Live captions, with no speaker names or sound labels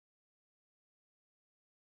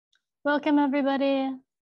Welcome, everybody.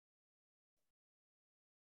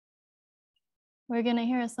 We're going to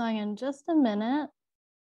hear a song in just a minute.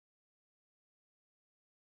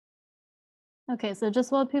 Okay, so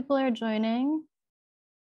just while people are joining,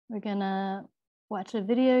 we're going to watch a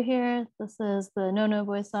video here. This is the No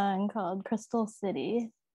Boy song called Crystal City.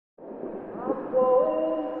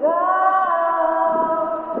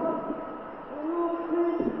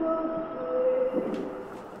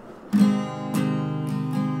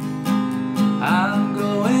 I'm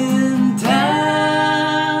going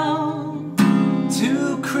down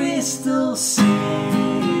to Crystal City,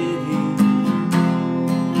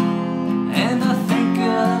 and I think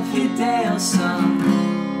of Hideo sun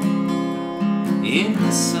in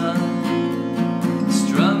the sun,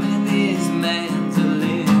 strumming his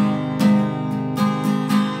mandolin,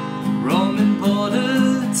 roaming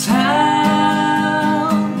border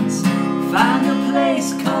towns, find a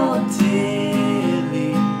place called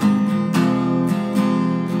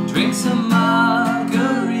drink some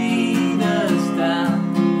margaritas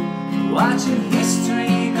down, watching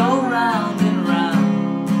history go round and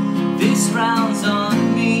round. This round's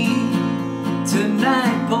on me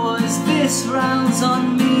tonight, boys, this round's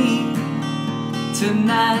on me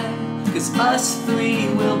tonight, 'cause us three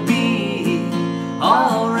will be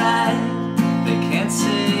alright. They can't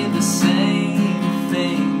say the same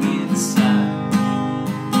thing inside.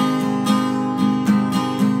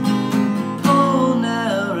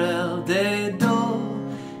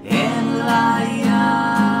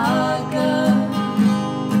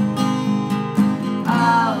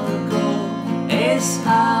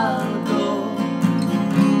 I'll go,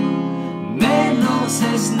 menos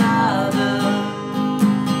es nada.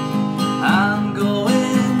 I'm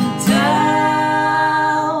going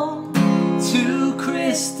down to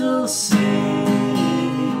Crystal City.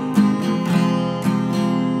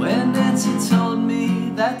 When Nancy told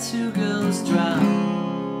me that 2 girls drowned,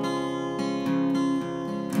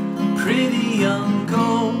 pretty young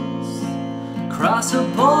ghosts cross a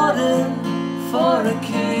border for a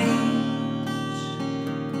cage.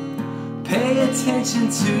 Pay attention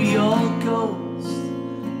to your ghost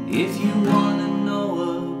if you want to know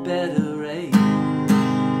a better age.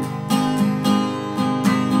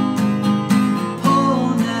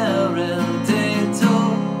 Poner el dedo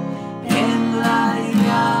en la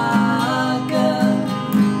llaga.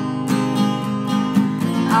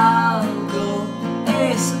 Algo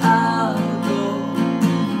es algo,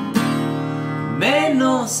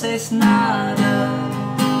 menos es nada.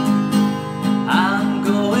 I'm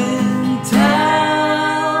going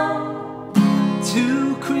down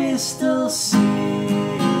to Crystal City,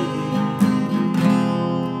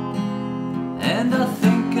 and I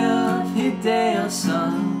think of Hideo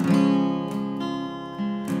sun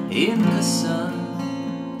in the sun,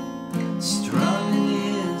 strumming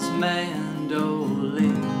his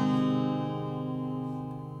mandolin.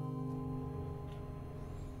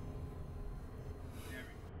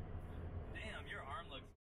 Damn, your arm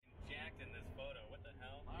looks jacked in this photo. What the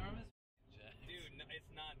hell? Arm is jacked. Dude, no,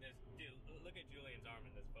 it's not this. Dude, look at Julian's arm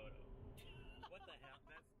in this photo. What the hell?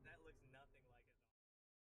 That looks nothing like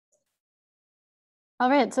his arm. All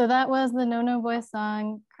right, so that was the No Boy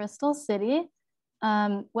song, Crystal City.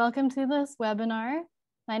 Welcome to this webinar.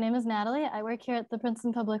 My name is Natalie. I work here at the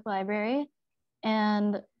Princeton Public Library.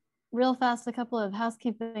 And real fast, a couple of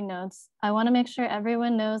housekeeping notes. I want to make sure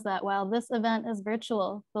everyone knows that while this event is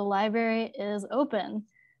virtual, the library is open.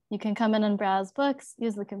 You can come in and browse books,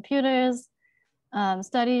 use the computers,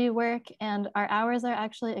 study, work, and our hours are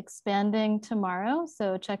actually expanding tomorrow.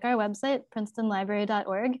 So check our website,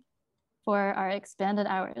 princetonlibrary.org, for our expanded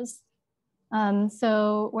hours.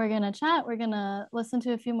 So we're gonna chat, we're gonna listen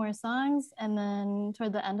to a few more songs, and then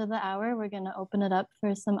toward the end of the hour, we're gonna open it up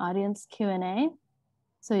for some audience Q&A.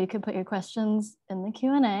 So you could put your questions in the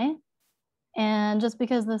Q&A. And just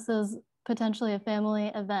because this is potentially a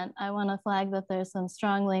family event, I wanna flag that there's some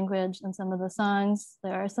strong language in some of the songs.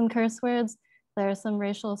 There are some curse words, there are some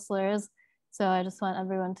racial slurs. So I just want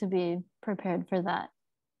everyone to be prepared for that.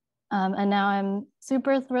 And now I'm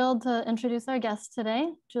super thrilled to introduce our guest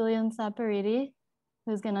today, Julian Saporiti,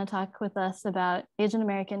 who's gonna talk with us about Asian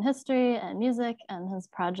American history and music and his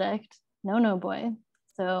project, No Boy.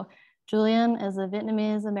 So Julian is a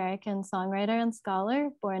Vietnamese American songwriter and scholar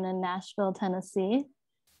born in Nashville, Tennessee.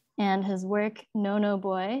 And his work, No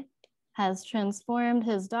Boy, has transformed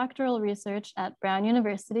his doctoral research at Brown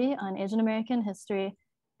University on Asian American history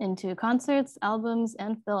into concerts, albums,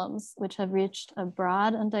 and films, which have reached a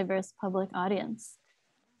broad and diverse public audience.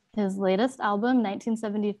 His latest album,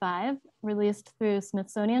 1975, released through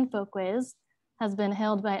Smithsonian Folkways, has been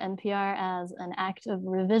hailed by NPR as an act of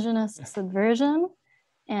revisionist subversion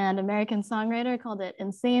and American songwriter called it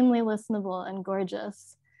insanely listenable and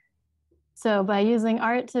gorgeous. So by using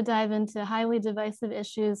art to dive into highly divisive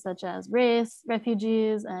issues such as race,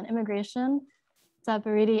 refugees, and immigration,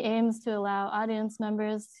 Saporiti aims to allow audience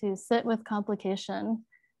members to sit with complication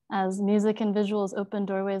as music and visuals open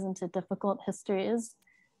doorways into difficult histories.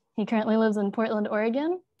 He currently lives in Portland,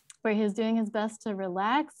 Oregon, where he's doing his best to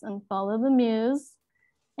relax and follow the muse.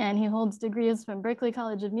 And he holds degrees from Berklee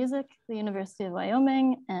College of Music, the University of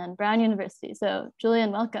Wyoming, and Brown University. So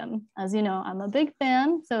Julian, welcome. As you know, I'm a big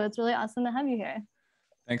fan, so it's really awesome to have you here.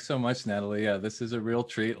 Thanks so much, Natalie. Yeah, this is a real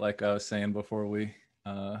treat. Like I was saying before we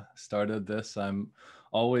started this, I'm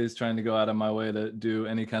always trying to go out of my way to do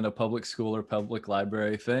any kind of public school or public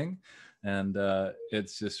library thing. And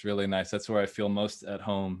it's just really nice. That's where I feel most at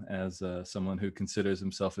home as someone who considers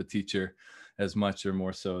himself a teacher as much or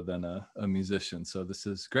more so than a musician. So this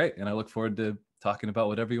is great. And I look forward to talking about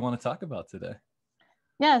whatever you want to talk about today.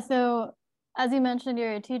 Yeah, so as you mentioned,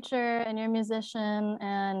 you're a teacher and you're a musician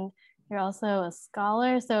and you're also a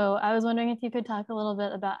scholar. So I was wondering if you could talk a little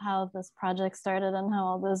bit about how this project started and how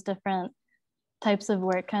all those different types of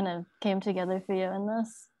work kind of came together for you in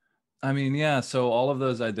this. I mean, yeah, so all of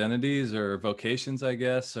those identities or vocations, I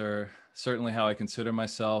guess, are certainly how I consider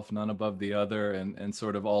myself, none above the other, and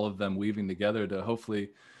sort of all of them weaving together to hopefully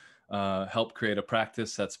help create a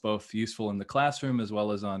practice that's both useful in the classroom as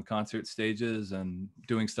well as on concert stages and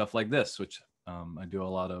doing stuff like this, which I do a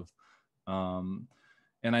lot of.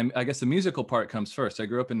 And I guess the musical part comes first. I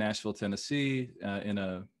grew up in Nashville, Tennessee, in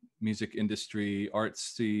a music industry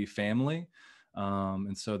artsy family.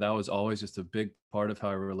 And so that was always just a big part of how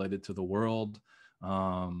I related to the world.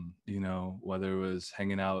 You know, whether it was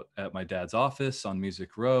hanging out at my dad's office on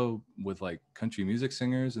Music Row with like country music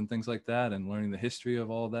singers and things like that, and learning the history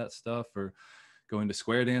of all of that stuff, or going to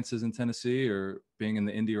square dances in Tennessee, or being in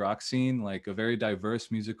the indie rock scene, like a very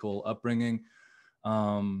diverse musical upbringing.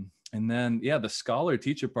 And then, yeah, the scholar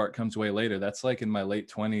teacher part comes way later. That's like in my late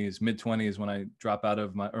 20s, mid 20s, when I drop out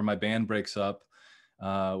of my band breaks up,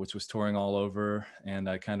 which was touring all over. And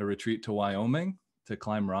I kind of retreat to Wyoming to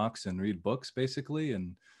climb rocks and read books basically,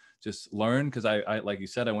 and just learn. Cause I, like you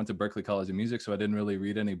said, I went to Berklee College of Music. So I didn't really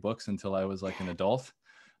read any books until I was like an adult.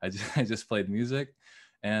 I just played music.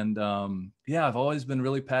 And yeah, I've always been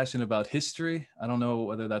really passionate about history. I don't know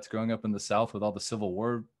whether that's growing up in the South with all the Civil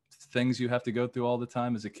War things you have to go through all the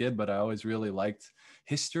time as a kid, but I always really liked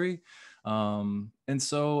history. And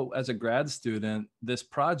so as a grad student, this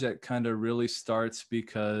project kind of really starts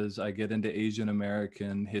because I get into Asian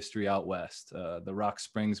American history out west. The Rock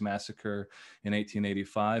Springs Massacre in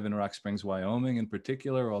 1885 in Rock Springs, Wyoming in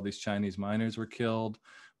particular, all these Chinese miners were killed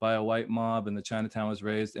by a white mob and the Chinatown was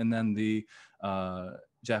razed. And then the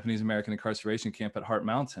Japanese American incarceration camp at Heart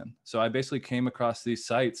Mountain. So I basically came across these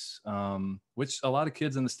sites, which a lot of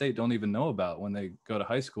kids in the state don't even know about when they go to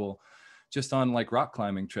high school, just on like rock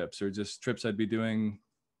climbing trips or just trips I'd be doing,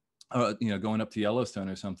 you know, going up to Yellowstone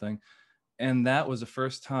or something. And that was the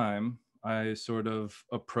first time I sort of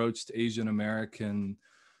approached Asian American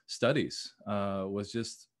studies, was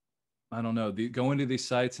just, I don't know, going to these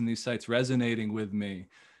sites and these sites resonating with me.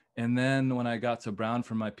 And then when I got to Brown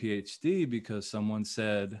for my PhD, because someone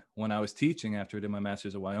said when I was teaching after I did my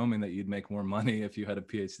master's at Wyoming that you'd make more money if you had a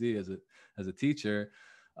PhD as a teacher,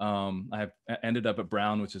 I ended up at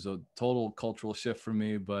Brown, which is a total cultural shift for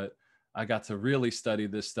me. But I got to really study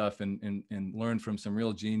this stuff and learn from some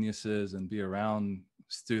real geniuses and be around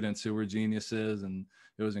students who were geniuses, and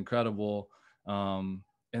it was incredible. And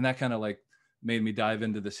that kind of like made me dive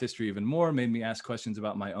into this history even more, made me ask questions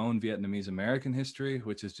about my own Vietnamese American history,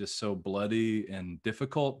 which is just so bloody and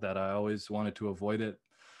difficult that I always wanted to avoid it.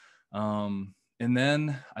 And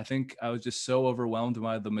then I think I was just so overwhelmed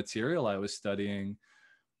by the material I was studying.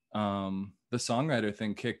 The songwriter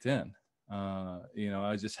thing kicked in. You know,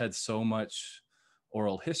 I just had so much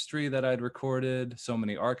oral history that I'd recorded, so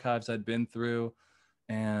many archives I'd been through.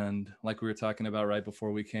 And like we were talking about right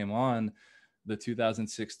before we came on, the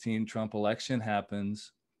 2016 Trump election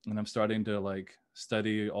happens, and I'm starting to like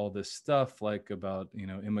study all this stuff, like about, you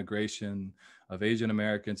know, immigration of Asian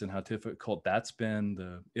Americans and how difficult that's been,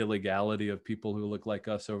 the illegality of people who look like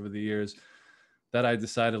us over the years, that I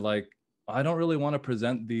decided like, I don't really want to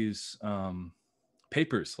present these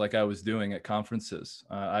papers like I was doing at conferences.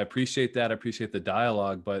 I appreciate that. I appreciate the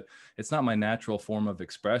dialogue, but it's not my natural form of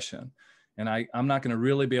expression. And I'm not going to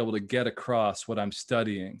really be able to get across what I'm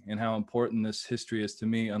studying and how important this history is to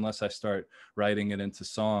me unless I start writing it into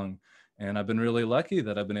song. And I've been really lucky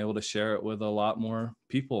that I've been able to share it with a lot more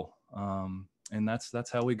people. And that's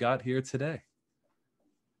how we got here today.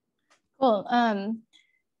 Cool.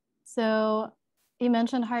 So you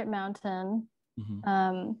mentioned Heart Mountain.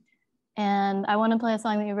 And I want to play a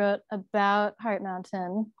song that you wrote about Heart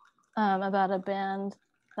Mountain, about a band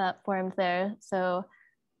that formed there. So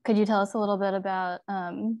could you tell us a little bit about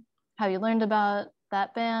how you learned about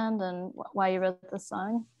that band and why you wrote this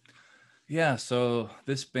song? Yeah, so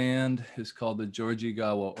this band is called the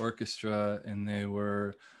Georgigawa Orchestra, and they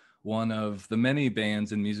were one of the many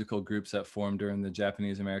bands and musical groups that formed during the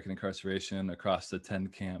Japanese American incarceration across the 10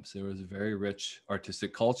 camps. There was a very rich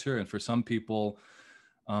artistic culture, and for some people,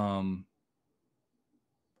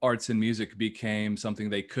 arts and music became something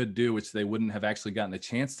they could do, which they wouldn't have actually gotten a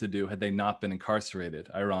chance to do had they not been incarcerated,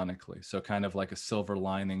 ironically. So kind of like a silver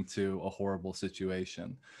lining to a horrible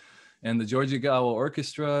situation. And the Georgigawa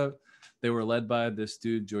Orchestra, they were led by this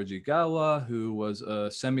dude, Georgigawa, who was a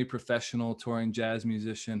semi-professional touring jazz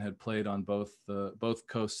musician, had played on both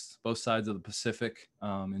coasts, both sides of the Pacific,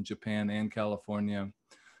 in Japan and California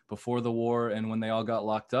before the war. And when they all got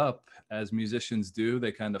locked up, as musicians do,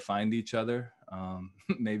 they kind of find each other,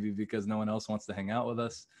 maybe because no one else wants to hang out with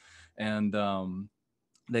us. And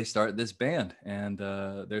they start this band, and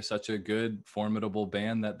they're such a good, formidable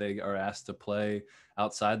band that they are asked to play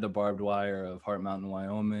outside the barbed wire of Heart Mountain,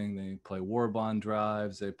 Wyoming. They play war bond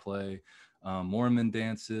drives, they play Mormon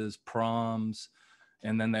dances, proms,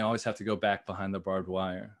 and then they always have to go back behind the barbed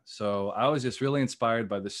wire. So I was just really inspired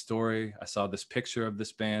by this story. I saw this picture of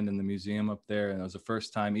this band in the museum up there, and it was the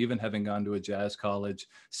first time, even having gone to a jazz college,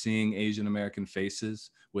 seeing Asian American faces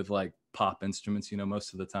with like pop instruments. You know,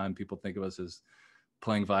 most of the time people think of us as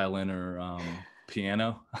playing violin or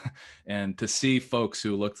piano. And to see folks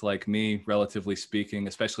who looked like me, relatively speaking,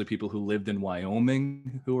 especially people who lived in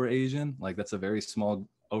Wyoming who were Asian, like that's a very small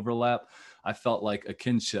overlap. I felt like a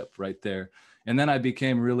kinship right there. And then I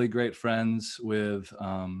became really great friends with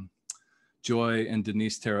Joy and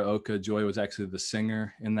Denise Teraoka. Joy was actually the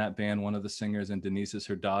singer in that band, one of the singers, and Denise is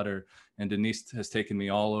her daughter. And Denise has taken me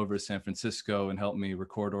all over San Francisco and helped me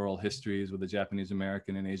record oral histories with the Japanese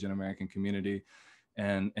American and Asian American community.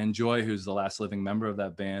 And Joy, who's the last living member of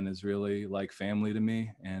that band, is really like family to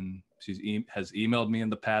me. And she has emailed me in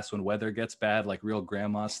the past when weather gets bad, like real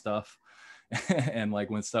grandma stuff. And like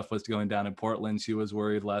when stuff was going down in Portland, she was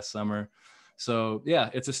worried last summer. So yeah,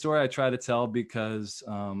 it's a story I try to tell because,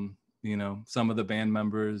 you know, some of the band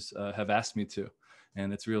members have asked me to,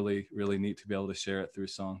 and it's really, really neat to be able to share it through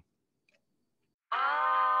song.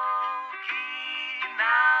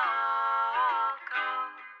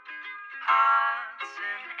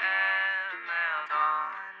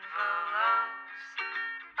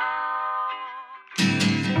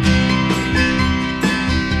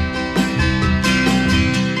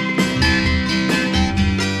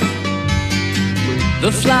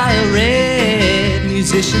 The flyer read,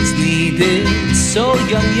 musicians needed, so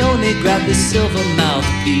young Yone grabbed the silver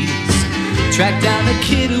mouthpiece, tracked down a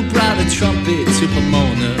kid who brought a trumpet to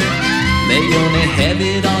Pomona. Leone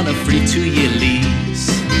headed on a free 2-year lease.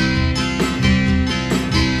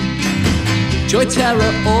 Joy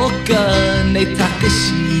Teraoka, Nate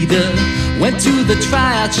Takashida went to the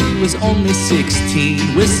tryout, she was only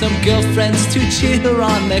 16, with some girlfriends to cheer her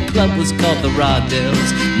on. Their club was called the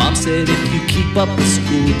Rawdells. Mom said, if you keep up with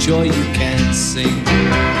school, Joy, you can sing.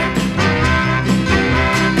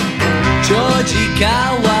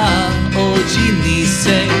 Georgigawa Oji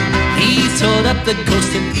Nisei, he toured up the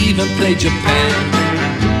coast and even played Japan.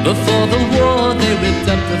 Before the war, they ripped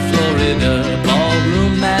up the Florida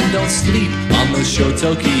ballroom and don't sleep on the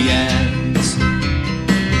Shotokians.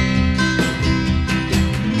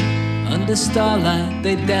 Under starlight,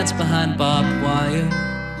 they danced behind barbed wire.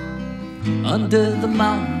 Under the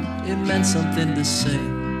mountain, it meant something to say.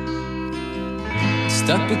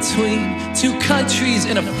 Stuck between two countries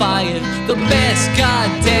in a fire, the best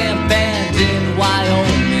goddamn band in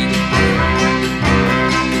Wyoming.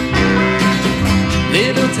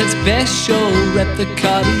 Littleton's best show rep the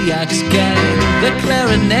Cardiacs gang. The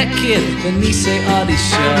clarinet kid, the Nisei Audi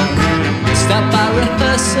show, stopped by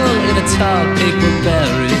rehearsal in a tall paper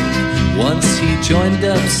barrel. Once he joined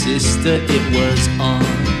up, sister, it was on.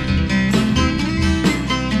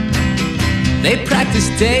 They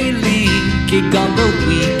practiced daily, gigged on the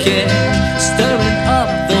weekend, stirring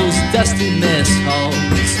up those dusty mess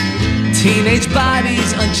halls. Teenage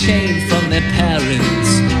bodies unchained from their parents.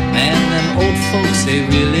 Man, them old folks, they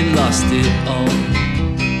really lost it all.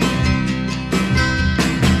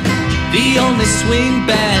 The only swing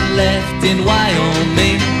band left in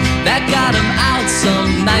Wyoming that got them out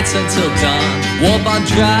some nights until dawn. War bond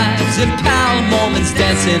drives and pound Mormons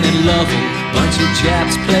dancing in Lovell. Bunch of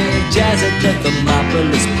Japs playing jazz at the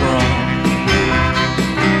Thermopolis prom.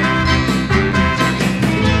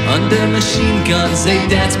 Under machine guns, they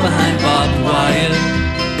dance behind barbed wire.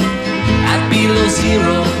 At Beale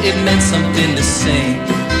zero, it meant something to sing.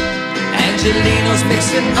 Angelino's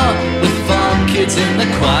mixing up with farm kids in the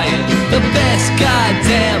choir. The best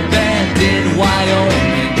goddamn band in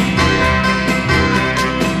Wyoming.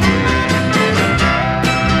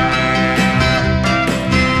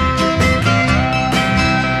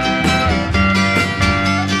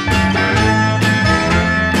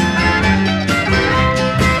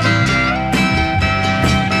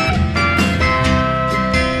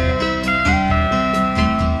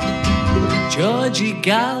 Georgie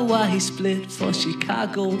Gawa, he split for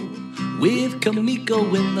Chicago with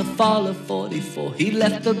Kamiko in the fall of '44. He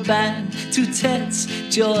left the band to Ted's.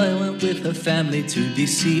 Joy went with her family to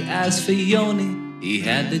DC. As for Yoni, he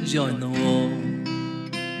had to join the war.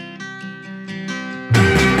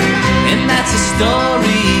 And that's a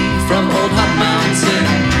story from Old Hot Mountain.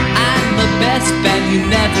 I'm the best band you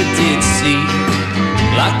never did see.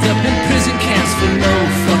 Locked up in prison camps for no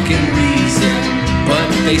fucking reason, but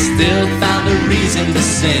they still found a reason to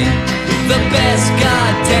sing. The best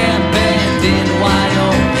goddamn band in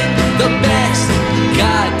Wyoming. The best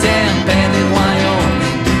goddamn band in Wyoming.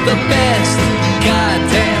 The best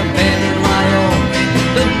goddamn band in Wyoming.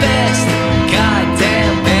 The best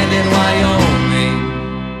goddamn band in Wyoming.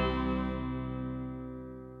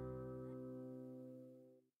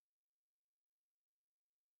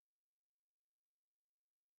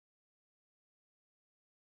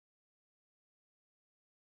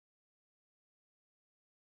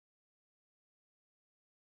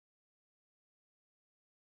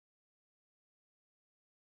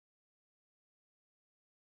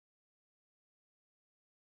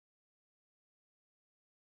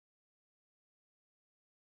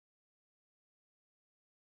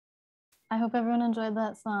 I hope everyone enjoyed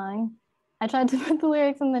that song. I tried to put the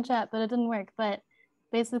lyrics in the chat, but it didn't work. But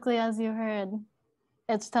basically, as you heard,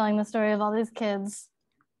 it's telling the story of all these kids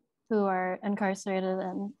who are incarcerated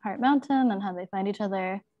in Heart Mountain and how they find each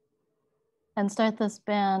other and start this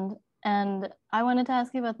band. And I wanted to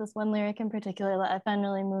ask you about this one lyric in particular that I find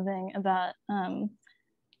really moving about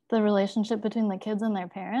the relationship between the kids and their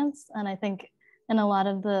parents. And I think in a lot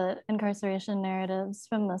of the incarceration narratives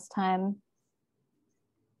from this time,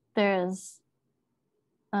 there's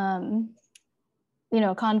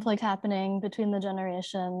conflict happening between the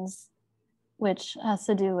generations, which has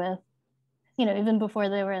to do with, even before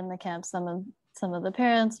they were in the camp, some of the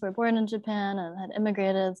parents were born in Japan and had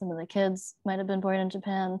immigrated. Some of the kids might have been born in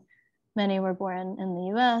Japan. Many were born in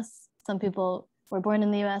the US. Some people were born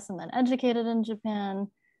in the US and then educated in Japan.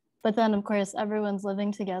 But then, of course, everyone's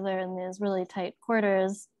living together in these really tight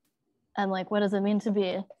quarters. And what does it mean to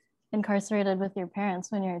be incarcerated with your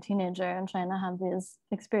parents when you're a teenager and trying to have these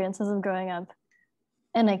experiences of growing up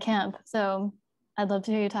in a camp? So I'd love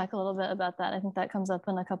to hear you talk a little bit about that. I think that comes up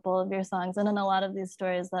in a couple of your songs and in a lot of these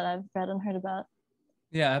stories that I've read and heard about.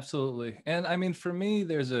 Yeah, absolutely. And I mean, for me,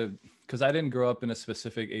 because I didn't grow up in a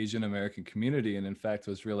specific Asian American community, and in fact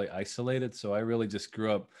was really isolated. So I really just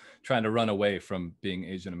grew up trying to run away from being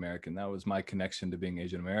Asian American. That was my connection to being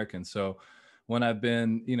Asian American. So when I've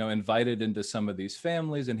been, invited into some of these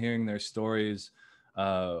families and hearing their stories,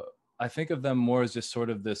 I think of them more as just sort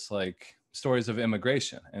of this stories of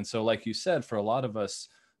immigration. And so, like you said, for a lot of us,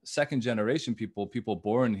 second generation people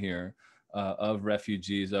born here, of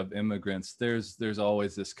refugees, of immigrants, there's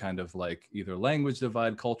always this kind of either language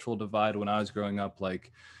divide, cultural divide. When I was growing up,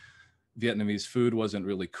 Vietnamese food wasn't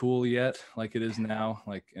really cool yet, like it is now.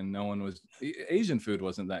 And Asian food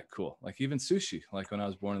wasn't that cool. Even sushi, when I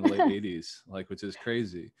was born in the late 80s, which is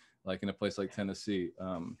crazy, in a place like Tennessee.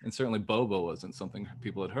 And certainly boba wasn't something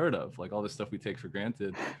people had heard of, all this stuff we take for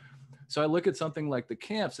granted. So I look at something like the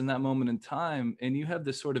camps in that moment in time, and you have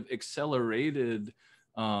this sort of accelerated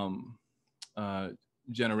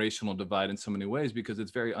generational divide in so many ways, because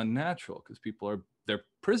it's very unnatural, because they're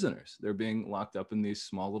prisoners. They're being locked up in these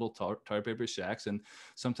small little tar paper shacks, and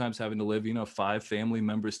sometimes having to live, 5 family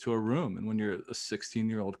members to a room. And when you're a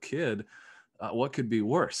 16-year-old kid, what could be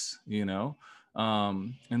worse,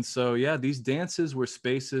 And so, yeah, these dances were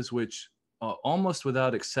spaces which almost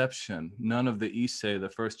without exception, none of the Issei, the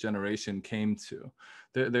first generation, came to.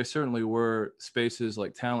 There certainly were spaces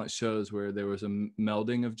like talent shows where there was a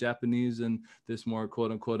melding of Japanese and this more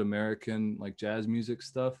quote unquote American jazz music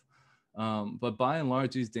stuff. But by and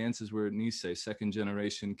large, these dances were Nisei, second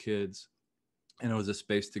generation kids. And it was a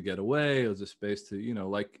space to get away. It was a space to,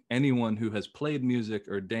 like anyone who has played music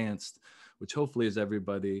or danced, which hopefully is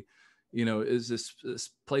everybody, is this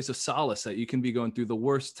place of solace that you can be going through the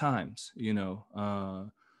worst times,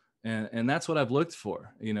 and that's what I've looked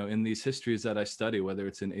for, in these histories that I study, whether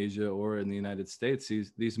it's in Asia or in the United States,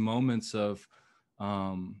 these moments of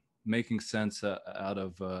making sense out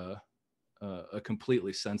of a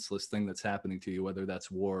completely senseless thing that's happening to you, whether that's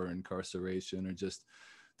war or incarceration or just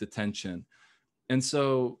detention. And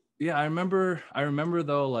so, yeah, I remember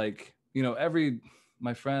though, like, you know,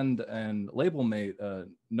 my friend and label mate,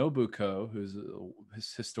 Nobuko, who's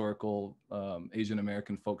his historical Asian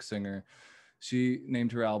American folk singer, she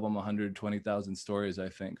named her album 120,000 Stories, I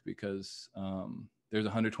think, because there's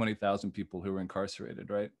 120,000 people who were incarcerated,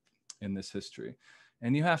 right, in this history.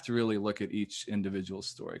 And you have to really look at each individual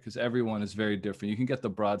story because everyone is very different. You can get the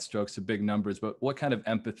broad strokes to big numbers, but what kind of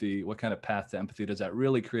empathy, what kind of path to empathy does that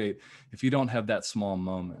really create if you don't have that small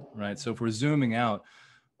moment, right? So if we're zooming out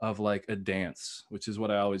of like a dance, which is what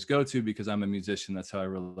I always go to because I'm a musician, that's how I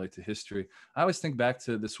relate to history. I always think back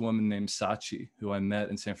to this woman named Sachi, who I met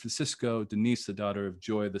in San Francisco, Denise, the daughter of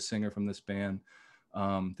Joy, the singer from this band,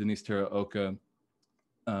 Denise Teraoka.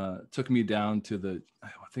 Took me down to I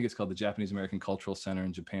think it's called the Japanese American Cultural Center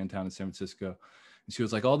in Japantown in San Francisco. And she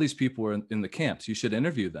was like, all these people were in the camps. You should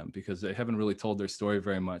interview them because they haven't really told their story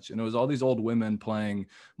very much. And it was all these old women playing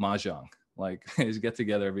mahjong. Like they just get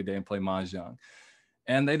together every day and play mahjong.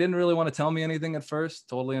 And they didn't really want to tell me anything at first.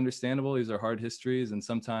 Totally understandable. These are hard histories. And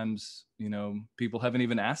sometimes, you know, people haven't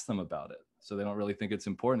even asked them about it. So they don't really think it's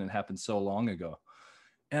important. It happened so long ago.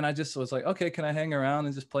 And I just was like, okay, can I hang around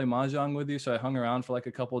and just play mahjong with you? So I hung around for like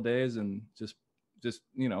a couple of days and just,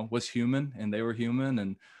 you know, was human and they were human.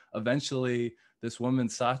 And eventually this woman,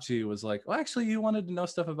 Sachi, was like, well, actually, you wanted to know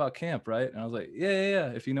stuff about camp, right? And I was like, yeah.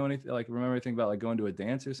 If you know anything, like remember anything about like going to a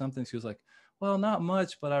dance or something? She was like, well, not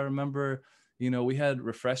much, but I remember, you know, we had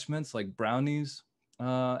refreshments like brownies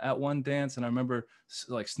at one dance. And I remember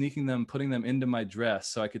like sneaking them, putting them into my dress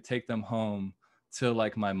so I could take them home to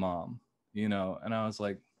like my mom. You know, and I was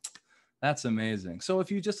like, that's amazing. So if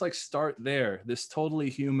you just like start there, this totally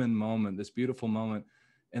human moment, this beautiful moment,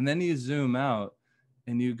 and then you zoom out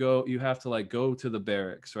and you have to like go to the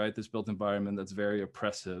barracks, right? This built environment that's very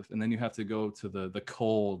oppressive. And then you have to go to the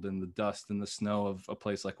cold and the dust and the snow of a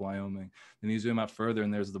place like Wyoming. Then you zoom out further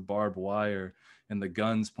and there's the barbed wire and the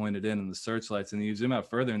guns pointed in and the searchlights. And you zoom out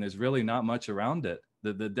further and there's really not much around it.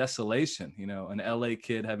 The desolation, you know, an LA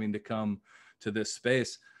kid having to come to this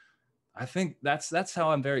space. I think that's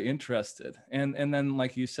how I'm very interested. And then,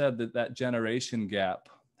 like you said, that generation gap,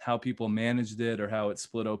 how people managed it or how it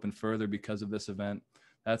split open further because of this event.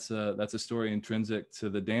 That's a story intrinsic to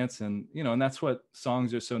the dance. And, you know, and that's what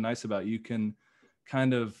songs are so nice about. You can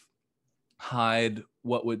kind of hide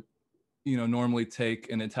what would, you know, normally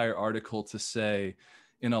take an entire article to say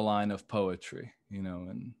in a line of poetry, you know,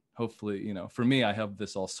 and hopefully, you know, for me, I have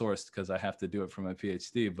this all sourced because I have to do it for my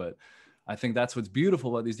PhD, but I think that's what's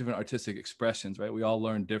beautiful about these different artistic expressions, right? We all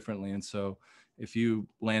learn differently. And so if you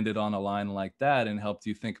landed on a line like that and helped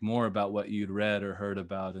you think more about what you'd read or heard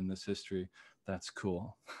about in this history, that's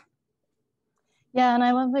cool. Yeah, and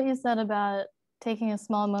I love what you said about taking a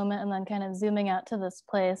small moment and then kind of zooming out to this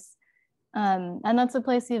place. And that's a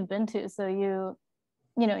place you've been to. So you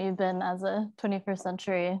know, you've been as a 21st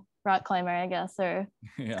century rock climber, I guess, or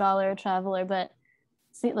Yeah. scholar, traveler, but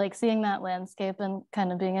seeing that landscape and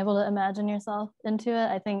kind of being able to imagine yourself into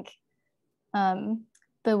it. I think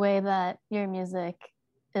the way that your music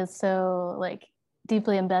is so like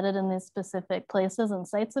deeply embedded in these specific places and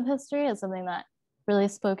sites of history is something that really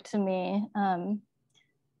spoke to me,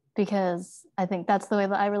 because I think that's the way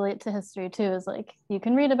that I relate to history too, is like you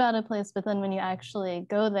can read about a place, but then when you actually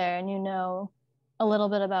go there and you know a little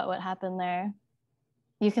bit about what happened there,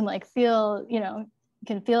 you can like feel, you know, you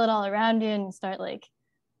can feel it all around you and you start like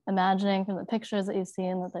imagining from the pictures that you've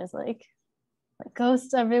seen that there's like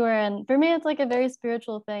ghosts everywhere. And for me, it's like a very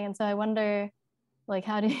spiritual thing. And so I wonder, like,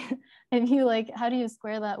 how do you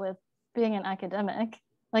square that with being an academic?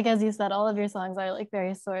 Like, as you said, all of your songs are like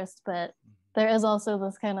very sourced, but there is also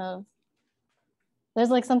this kind of, there's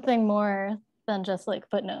like something more than just like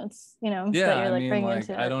footnotes, you know, Yeah, that you're I like mean, bringing like,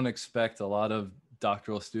 into I it. don't expect a lot of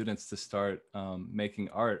doctoral students to start making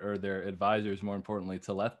art, or their advisors, more importantly,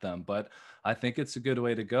 to let them. But I think it's a good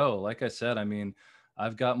way to go. Like I said, I mean,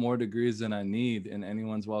 I've got more degrees than I need, and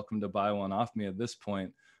anyone's welcome to buy one off me at this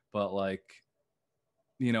point. But like,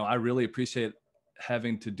 you know, I really appreciate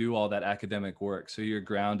having to do all that academic work. So you're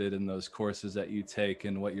grounded in those courses that you take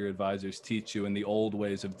and what your advisors teach you, and the old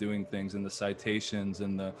ways of doing things, and the citations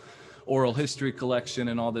and the oral history collection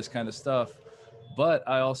and all this kind of stuff. But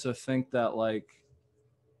I also think that like,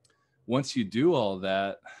 once you do all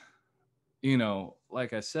that, you know,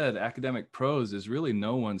 like I said, academic prose is really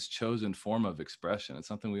no one's chosen form of expression. It's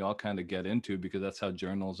something we all kind of get into because that's how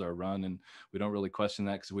journals are run. And we don't really question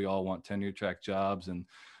that because we all want tenure track jobs and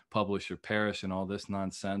publish or perish and all this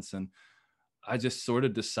nonsense. And I just sort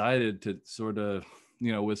of decided to sort of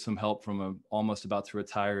with some help from a almost about to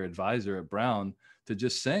retire advisor at Brown, to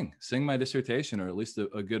just sing my dissertation, or at least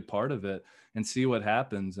a good part of it, and see what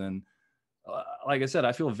happens. And like I said,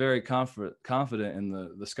 I feel very confident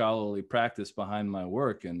in the scholarly practice behind my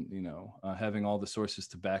work, and having all the sources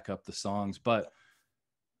to back up the songs. But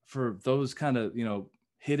for those kind of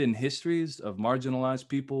hidden histories of marginalized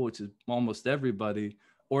people, which is almost everybody,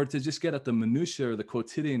 or to just get at the minutiae or the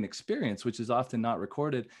quotidian experience, which is often not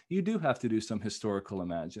recorded, you do have to do some historical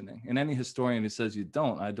imagining. And any historian who says you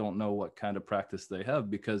don't, I don't know what kind of practice they have,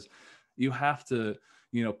 because you have to,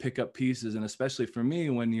 pick up pieces. And especially for me,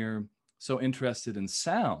 when you're so interested in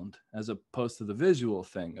sound as opposed to the visual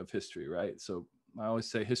thing of history, right? So I always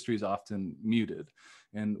say history is often muted,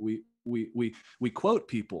 and we quote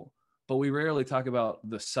people, but we rarely talk about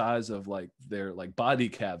the size of like their like body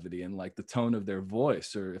cavity, and like the tone of their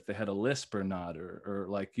voice, or if they had a lisp or not, or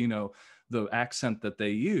like, the accent that they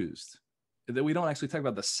used. That we don't actually talk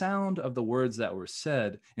about the sound of the words that were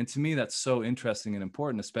said. And to me, that's so interesting and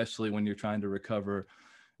important, especially when you're trying to recover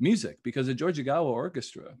music, because the Georgiagawa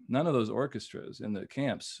Orchestra, none of those orchestras in the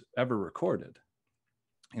camps ever recorded.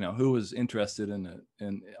 Who was interested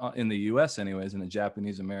in the US anyways, in a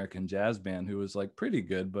Japanese American jazz band who was like pretty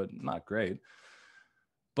good, but not great.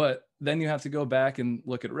 But then you have to go back and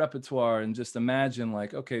look at repertoire and just imagine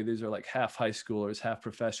like, okay, these are like half high schoolers, half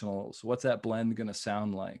professionals. What's that blend going to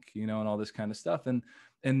sound like, and all this kind of stuff. And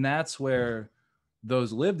that's where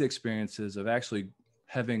those lived experiences of actually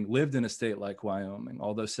having lived in a state like Wyoming,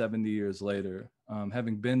 although 70 years later,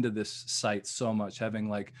 having been to this site so much, having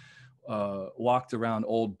like walked around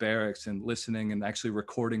old barracks and listening and actually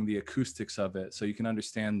recording the acoustics of it, so you can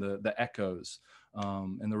understand the echoes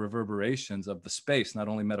and the reverberations of the space, not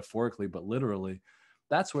only metaphorically, but literally.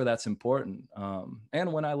 That's where that's important.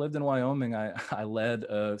 And when I lived in Wyoming, I led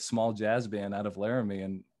a small jazz band out of Laramie.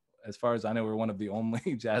 And as far as I know, we're one of the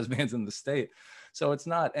only jazz bands in the state. So it's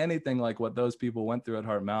not anything like what those people went through at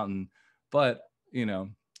Heart Mountain. But,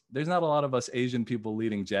 there's not a lot of us Asian people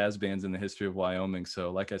leading jazz bands in the history of Wyoming.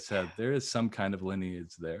 So like I said, there is some kind of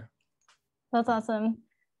lineage there. That's awesome.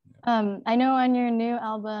 I know on your new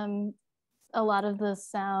album, a lot of the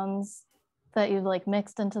sounds that you've like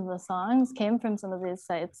mixed into the songs came from some of these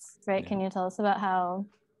sites, right? Yeah. Can you tell us about how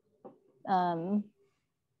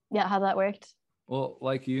that worked? Well,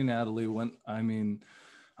 like you, Natalie,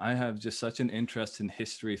 I have just such an interest in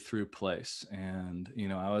history through place. And,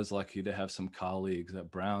 I was lucky to have some colleagues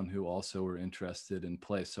at Brown who also were interested in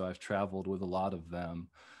place. So I've traveled with a lot of them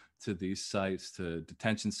to these sites, to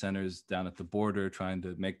detention centers down at the border, trying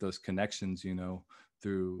to make those connections,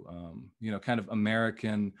 through, kind of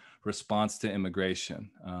American response to immigration,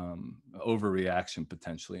 overreaction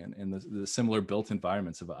potentially, and the similar built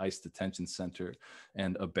environments of an ICE detention center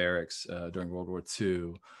and a barracks during World War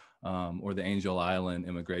II. Or the Angel Island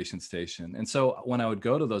immigration station. And so when I would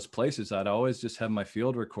go to those places, I'd always just have my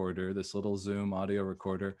field recorder, this little Zoom audio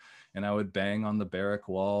recorder, and I would bang on the barrack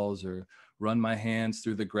walls or run my hands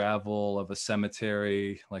through the gravel of a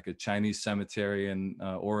cemetery, like a Chinese cemetery in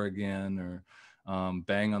Oregon, or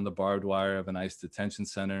bang on the barbed wire of an ICE detention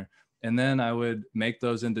center. And then I would make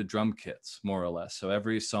those into drum kits, more or less. So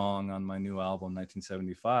every song on my new album,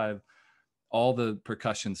 1975, all the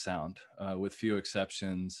percussion sound, with few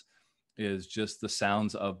exceptions, is just the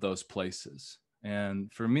sounds of those places.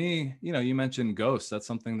 And for me, you mentioned ghosts. That's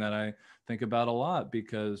something that I think about a lot,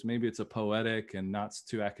 because maybe it's a poetic and not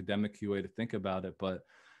too academic way to think about it, but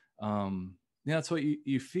that's what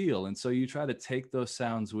you feel. And so you try to take those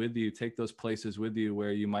sounds with you, take those places with you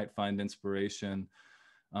where you might find inspiration.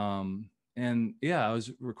 And I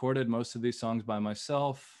was recorded most of these songs by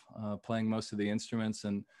myself, playing most of the instruments,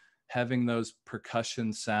 and having those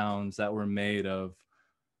percussion sounds that were made of,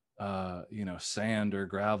 sand or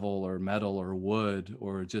gravel or metal or wood,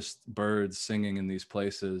 or just birds singing in these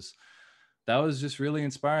places. That was just really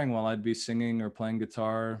inspiring while I'd be singing or playing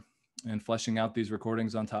guitar and fleshing out these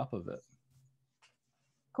recordings on top of it.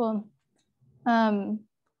 Cool. I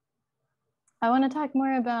want to talk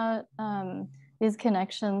more about these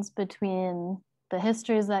connections between the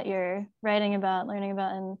histories that you're writing about, learning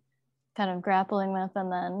about, and kind of grappling with,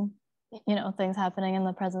 and then things happening in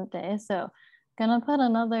the present day. So gonna put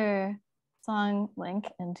another song link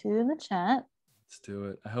into the chat. Let's do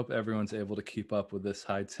it. I hope everyone's able to keep up with this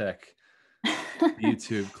high-tech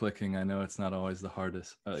YouTube clicking. I know it's not always the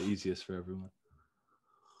hardest, easiest for everyone.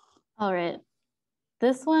 All right.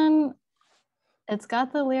 This one, it's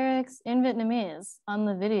got the lyrics in Vietnamese on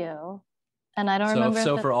the video. And I don't remember.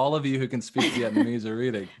 So for all of you who can speak Vietnamese or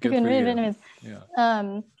read it, good for you. Vietnamese.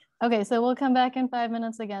 Yeah. Okay, so we'll come back in 5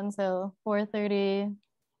 minutes again, so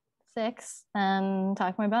 4:36, and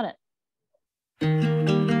talk more about it.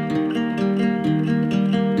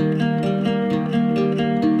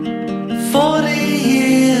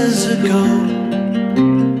 Years ago,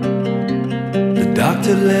 the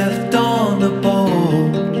doctor left on a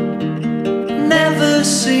boat. Never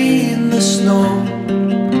seen the snow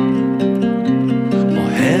or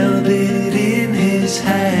held it in his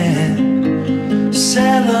hand.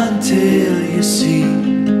 Sail until you see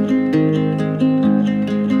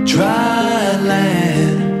dry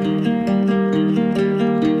land.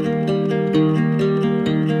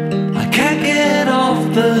 I can't get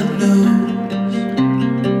off the news,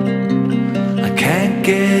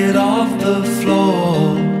 get off the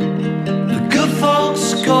floor. The good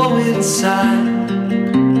folks go inside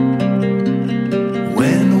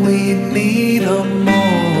when we need them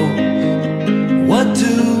more. What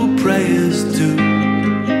do prayers do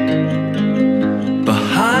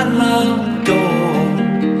behind locked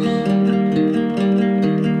doors?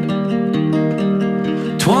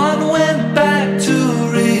 Twan went back to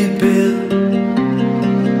rebuild,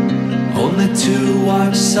 only to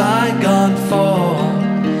watch Saigon fall.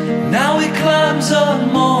 Now he climbs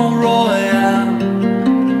on Mont Royal,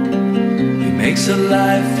 he makes a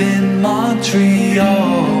life in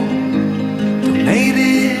Montreal.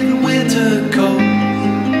 Donated winter coat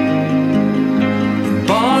and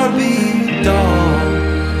Barbie doll.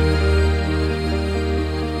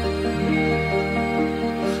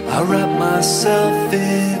 I wrap myself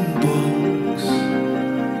in books,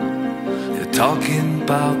 they're talking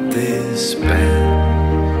about this band.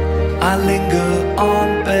 I linger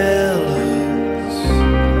on Bella's,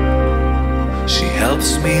 she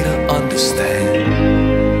helps me to understand.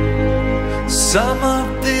 Some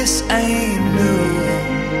of this ain't new,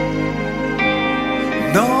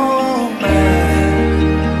 no man.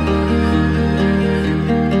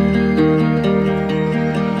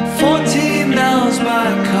 14 hours by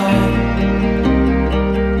car,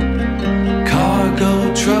 cargo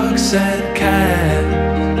trucks and cabs,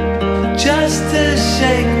 just to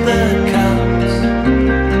shake the cows.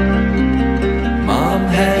 Mom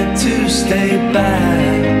had to stay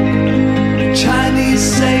back, Chinese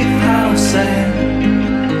safe house and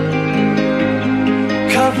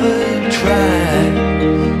covered track,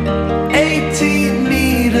 18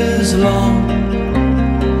 meters long,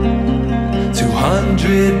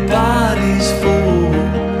 200 bodies full,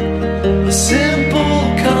 a simple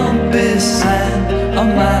compass and a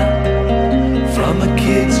map from a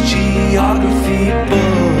kid's geography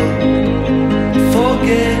book.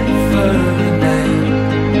 Forget Ferdinand,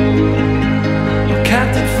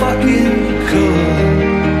 Captain fucking Cook.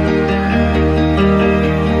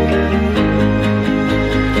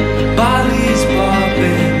 Bodies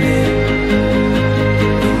bobbing in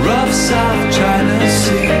the rough South China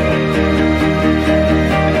Sea.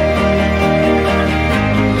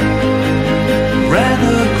 Ran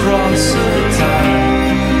across a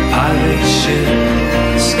tide, pirate ship,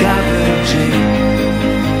 scavenging.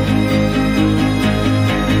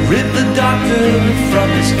 Ripped the doctor from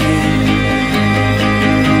his kid,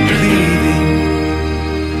 bleeding.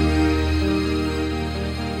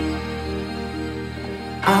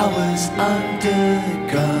 I was under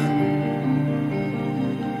gun,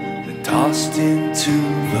 then tossed into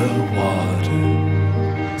the water,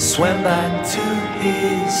 swam back to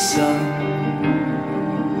his son,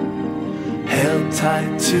 held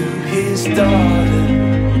tight to his daughter,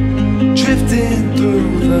 drifting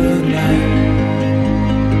through the night.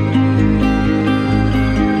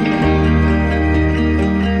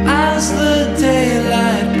 As the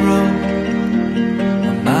daylight broke,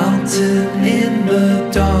 a mountain in the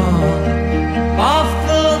dawn, off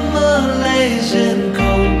the Malaysian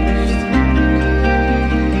coast,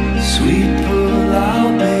 sweet Pulau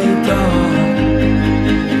Medan,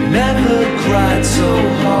 never cried so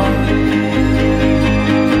hard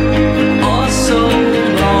or so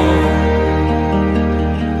long.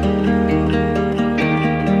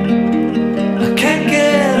 I can't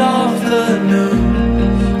get off the news,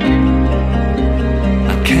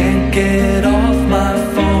 get off my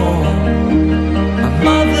phone. My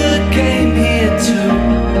mother came here too,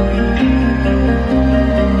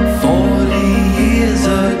 40 years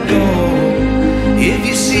ago. If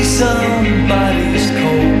you see somebody's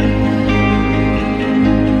cold,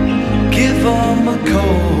 give them a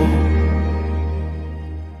call.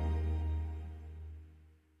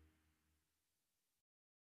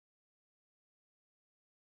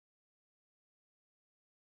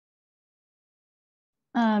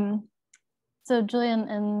 So Julian,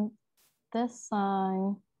 in this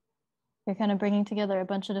song, you're kind of bringing together a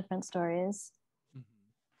bunch of different stories,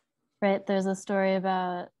 right? There's a story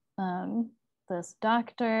about this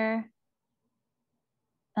doctor.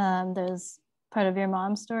 There's part of your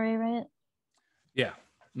mom's story, right? Yeah.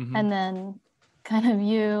 Mm-hmm. And then kind of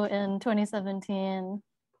you in 2017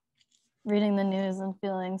 reading the news and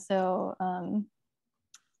feeling so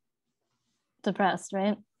depressed,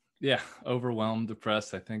 right? Yeah, overwhelmed,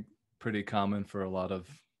 depressed. I think pretty common for a lot of,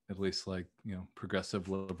 at least like, progressive,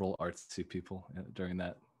 liberal, artsy people during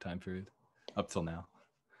that time period up till now.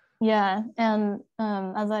 Yeah, and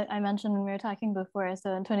as I mentioned when we were talking before,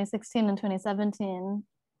 so in 2016 and 2017,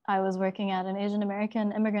 I was working at an Asian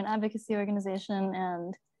American immigrant advocacy organization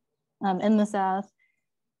and in the South,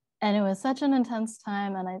 and it was such an intense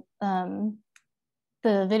time. And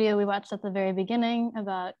the video we watched at the very beginning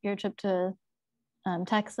about your trip to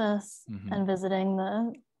Texas and visiting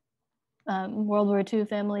the World War II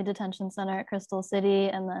Family Detention Center at Crystal City,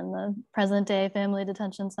 and then the present day Family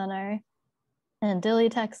Detention Center in Dilley,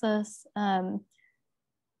 Texas,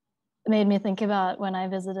 made me think about when I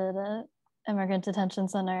visited an immigrant detention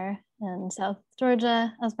center in South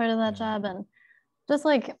Georgia as part of that job. And just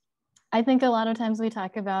like, I think a lot of times we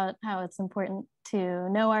talk about how it's important to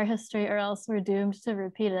know our history or else we're doomed to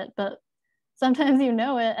repeat it. But sometimes you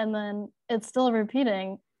know it and then it's still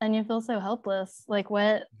repeating and you feel so helpless. Like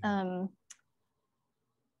what,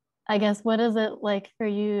 I guess, what is it like for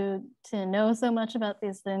you to know so much about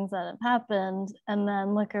these things that have happened and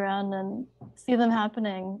then look around and see them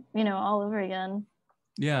happening, all over again?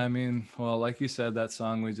 Yeah, I mean, well, like you said, that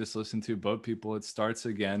song we just listened to, Boat People, it starts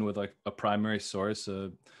again with like a primary source. I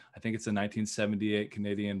think it's a 1978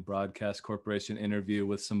 Canadian Broadcast Corporation interview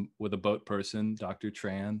with a boat person, Dr.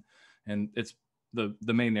 Tran. And it's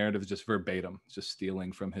the main narrative is just verbatim, just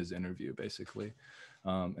stealing from his interview, basically.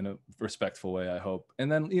 In a respectful way, I hope.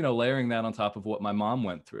 And then, layering that on top of what my mom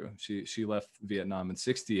went through. She left Vietnam in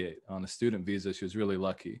 '68 on a student visa. She was really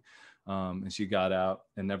lucky. And she got out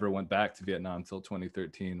and never went back to Vietnam until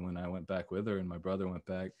 2013 when I went back with her and my brother went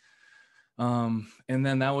back. And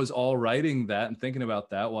then that was all writing that and thinking about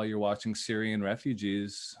that while you're watching Syrian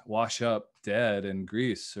refugees wash up dead in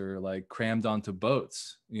Greece or like crammed onto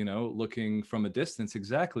boats, looking from a distance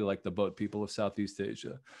exactly like the boat people of Southeast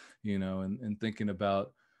Asia, and thinking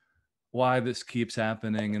about why this keeps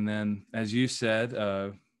happening. And then, as you said,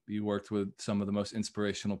 you worked with some of the most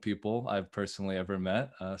inspirational people I've personally ever met.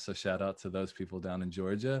 So shout out to those people down in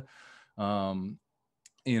Georgia.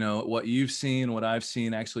 What you've seen, what I've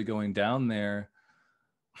seen actually going down there,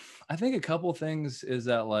 I think a couple things is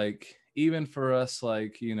that, like, even for us,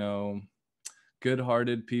 like,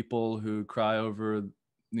 good-hearted people who cry over,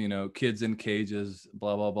 kids in cages,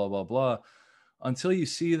 blah, blah, blah, blah, blah, until you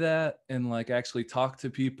see that and like actually talk to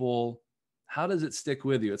people, how does it stick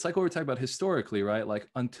with you? It's like what we're talking about historically, right? Like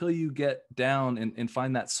until you get down and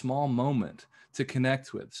find that small moment to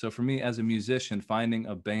connect with. So for me as a musician, finding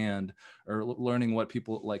a band or learning what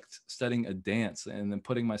people like, studying a dance and then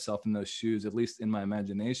putting myself in those shoes, at least in my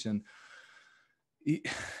imagination,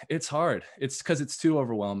 it's hard. It's because it's too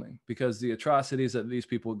overwhelming, because the atrocities that these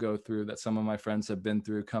people go through, that some of my friends have been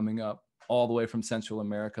through coming up all the way from Central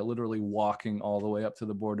America, literally walking all the way up to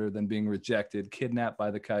the border, then being rejected, kidnapped by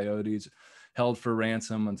the coyotes, held for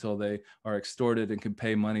ransom until they are extorted and can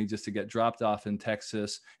pay money just to get dropped off in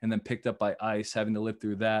Texas, and then picked up by ICE, having to live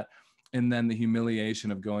through that. And then the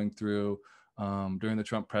humiliation of going through during the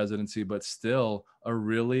Trump presidency, but still a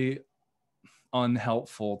really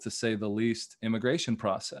unhelpful, to say the least, immigration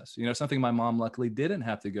process. Something my mom luckily didn't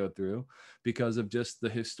have to go through because of just the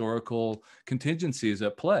historical contingencies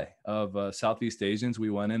at play of Southeast Asians. We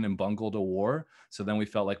went in and bungled a war. So then we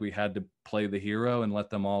felt like we had to play the hero and let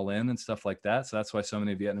them all in and stuff like that. So that's why so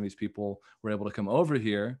many Vietnamese people were able to come over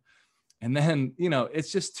here. And then,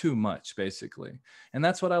 it's just too much, basically. And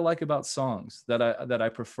that's what I like about songs that I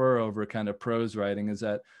prefer over kind of prose writing, is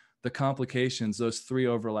that the complications, those three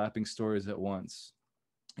overlapping stories at once.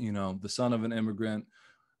 The son of an immigrant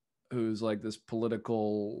who's like this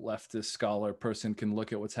political leftist scholar person can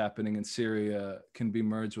look at what's happening in Syria, can be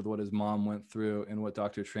merged with what his mom went through and what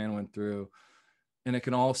Dr. Tran went through. And it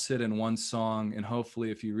can all sit in one song. And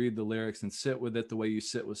hopefully if you read the lyrics and sit with it the way you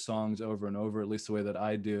sit with songs over and over, at least the way that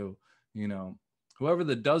I do, whoever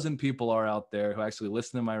the dozen people are out there who actually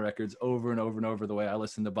listen to my records over and over and over the way I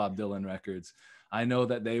listen to Bob Dylan records, I know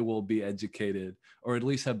that they will be educated, or at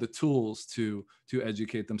least have the tools to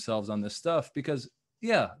educate themselves on this stuff, because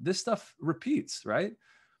this stuff repeats, right?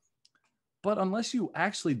 But unless you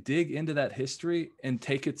actually dig into that history and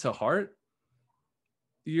take it to heart,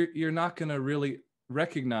 you're not going to really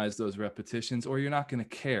recognize those repetitions, or you're not going to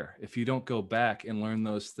care if you don't go back and learn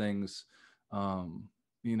those things,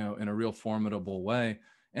 in a real formidable way.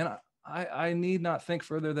 And I need not think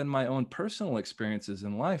further than my own personal experiences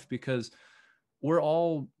in life, because we're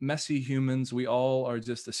all messy humans. We all are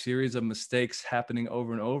just a series of mistakes happening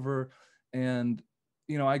over and over. And,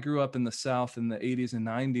 you know, I grew up in the South in the 80s and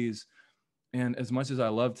 90s. And as much as I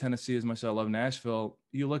love Tennessee, as much as I love Nashville,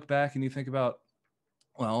 you look back and you think about,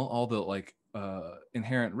 well, all the like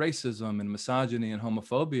inherent racism and misogyny and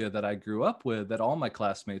homophobia that I grew up with, that all my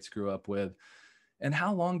classmates grew up with. And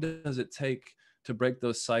how long does it take to break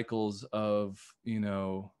those cycles of, you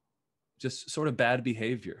know, just sort of bad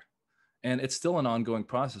behavior? And it's still an ongoing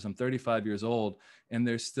process. I'm 35 years old, and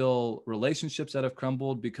there's still relationships that have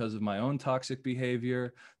crumbled because of my own toxic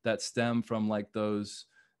behavior that stem from like those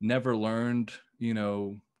never learned, you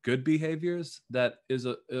know, good behaviors. That is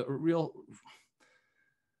a real,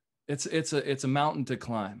 it's a mountain to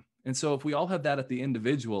climb. And so if we all have that at the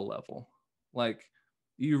individual level, like,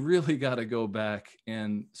 you really got to go back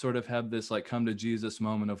and sort of have this like come to Jesus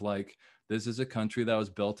moment of like, this is a country that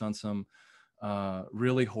was built on some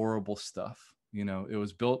really horrible stuff. You know, it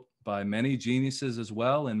was built by many geniuses as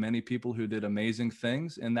well, and many people who did amazing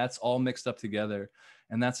things, and that's all mixed up together.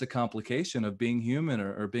 And that's a complication of being human,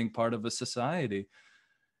 or being part of a society.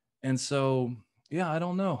 And so, yeah, I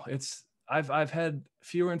don't know. I've had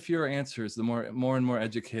fewer and fewer answers the more and more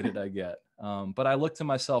educated I get. But I look to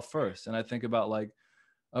myself first, and I think about like,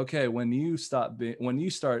 okay, when you start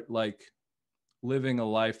like living a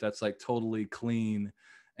life that's like totally clean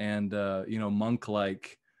and, you know,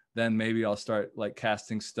 monk-like, then maybe I'll start like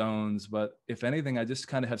casting stones. But if anything, I just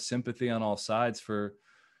kind of have sympathy on all sides for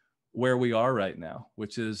where we are right now,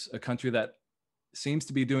 which is a country that seems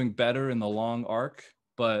to be doing better in the long arc,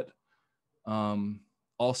 but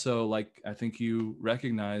also, like I think you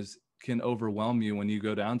recognize, can overwhelm you when you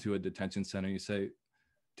go down to a detention center. You say,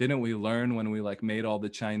 didn't we learn when we like made all the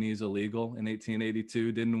Chinese illegal in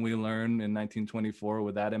 1882? Didn't we learn in 1924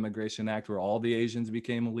 with that Immigration Act where all the Asians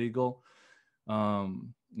became illegal?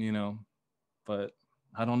 You know, but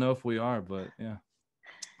I don't know if we are, but yeah,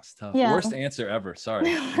 it's tough. Yeah. Worst answer ever. Sorry.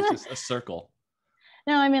 It's just a circle.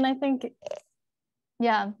 No, I mean, I think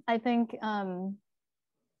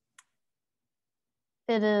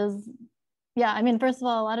it is, yeah, I mean, first of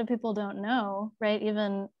all, a lot of people don't know, right?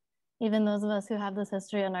 Even those of us who have this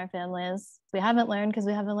history in our families, we haven't learned because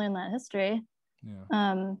we haven't learned that history.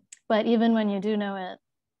 Yeah. But even when you do know it,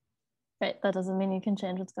 right, that doesn't mean you can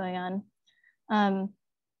change what's going on.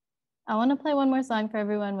 I want to play one more song for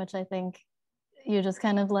everyone, which I think you just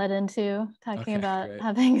kind of led into, talking about great.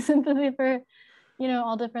 Having sympathy for, you know,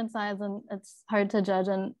 all different sides, and it's hard to judge.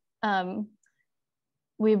 And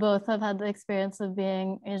we both have had the experience of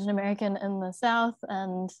being Asian American in the South,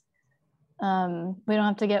 and we don't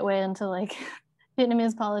have to get way into like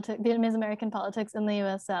Vietnamese American politics in the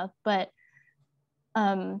US South, but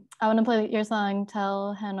I want to play your song,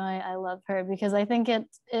 Tell Hanoi I Love Her, because I think it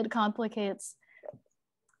complicates,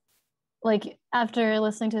 like after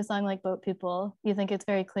listening to a song like Boat People, you think it's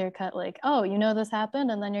very clear cut, like, oh, you know, this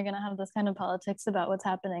happened, and then you're going to have this kind of politics about what's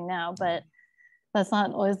happening now, but that's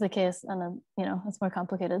not always the case, and you know, it's more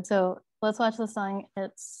complicated. So let's watch the song.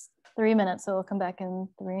 It's 3 minutes, so we'll come back in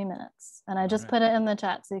 3 minutes. And I just put it in the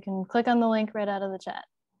chat, so you can click on the link right out of the chat.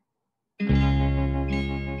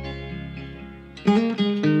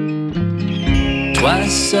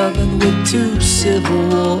 Twice Southern with 2 civil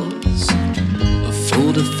wars. A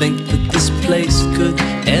fool to think that this place could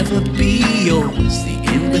ever be yours. The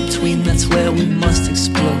in-between, that's where we must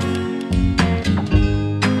explore.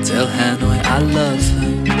 Tell Hanoi I love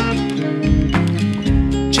her.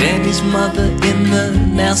 Jenny's mother in the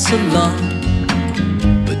nail salon,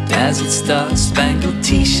 bedazzled star spangled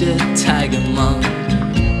t-shirt, tiger mom.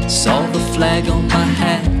 Saw the flag on my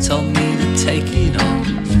hat, told me to take it off.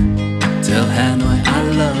 Tell Hanoi I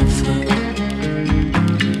love her.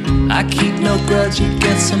 I keep no grudge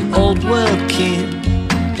against some old world kin.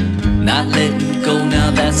 Not letting go now,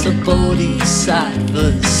 that's a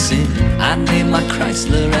bodhisattva sin. I named my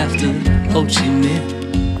Chrysler after Ho Chi Minh.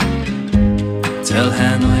 Tell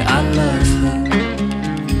Hanoi I love her.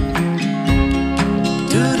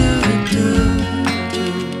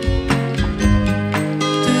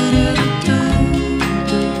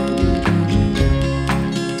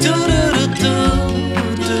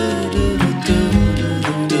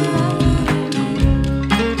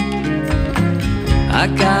 I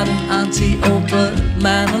got an auntie, oh but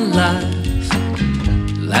man alive.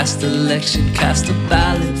 Last election cast a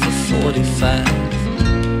ballot for 45.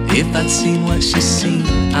 If I'd seen what she's seen,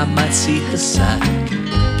 I might see her side.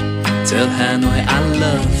 Tell Hanoi I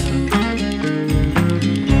love her.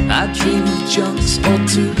 I dream of junks or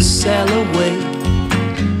to sail away,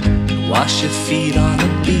 wash your feet on a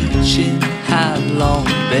beach in Ha Long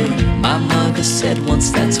Bay. My mother said once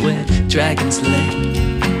that's where dragons lay.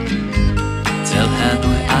 Tell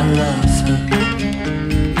Hanoi I love her.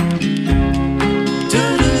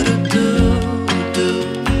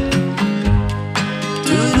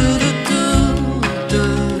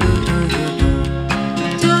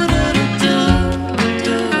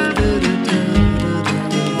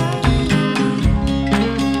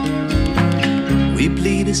 We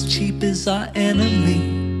bleed as cheap as our enemy,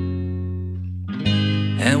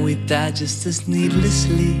 and we die just as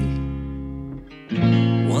needlessly.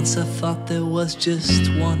 Once I thought there was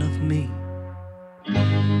just one of me.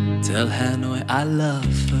 Tell Hanoi I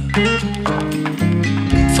love her.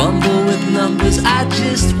 Fumble with numbers, I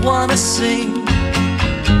just wanna sing.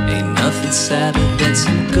 Ain't nothing sadder than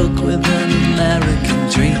some cook with an American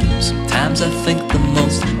dream. Sometimes I think the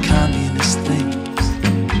most communist things.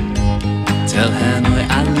 Tell Hanoi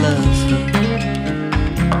I love her.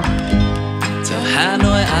 Tell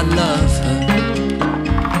Hanoi I love her.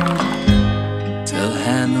 Tell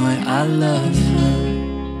Hanoi I love her.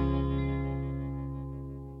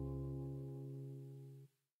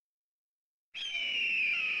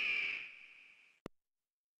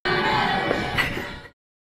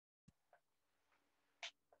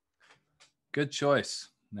 Good choice,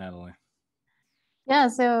 Nathalie. Yeah,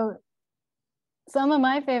 so some of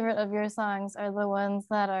my favorite of your songs are the ones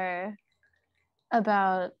that are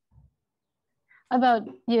about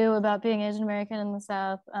you, about being Asian American in the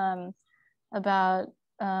South, about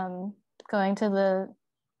going to the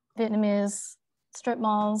Vietnamese strip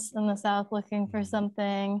malls in the South looking for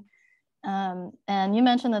something. And you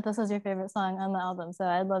mentioned that this is your favorite song on the album, so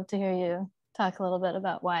I'd love to hear you talk a little bit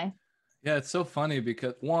about why. Yeah, it's so funny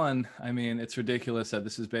because one, I mean, it's ridiculous that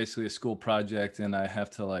this is basically a school project and I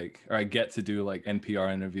have to I get to do like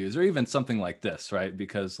NPR interviews or even something like this, right?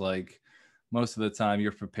 Because like most of the time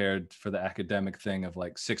you're prepared for the academic thing of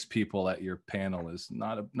like 6 people at your panel is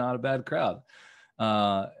not a bad crowd.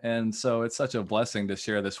 And so it's such a blessing to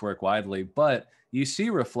share this work widely, but you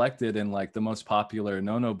see reflected in like the most popular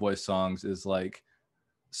No Boy songs is like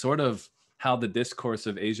sort of how the discourse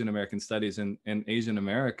of Asian American studies in Asian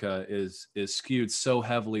America is skewed so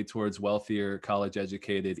heavily towards wealthier, college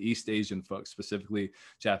educated East Asian folks, specifically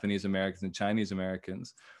Japanese Americans and Chinese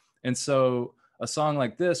Americans. And so a song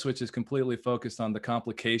like this, which is completely focused on the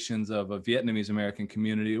complications of a Vietnamese American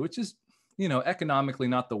community, which is, you know, economically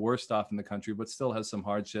not the worst off in the country, but still has some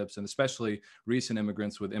hardships, and especially recent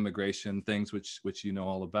immigrants with immigration, things which you know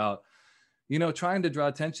all about. You know, trying to draw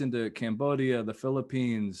attention to Cambodia, the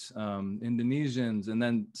Philippines, Indonesians, and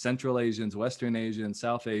then Central Asians, Western Asians,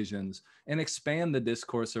 South Asians, and expand the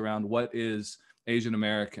discourse around what is Asian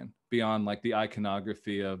American beyond like the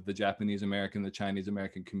iconography of the Japanese American, the Chinese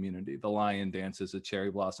American community, the lion dances, the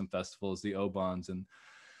cherry blossom festivals, the obons, and,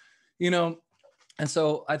 you know, and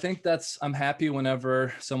so I think I'm happy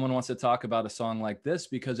whenever someone wants to talk about a song like this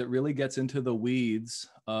because it really gets into the weeds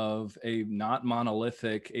of a not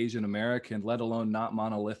monolithic Asian American, let alone not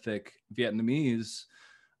monolithic Vietnamese,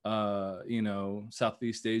 you know,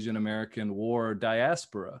 Southeast Asian American war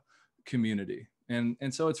diaspora community.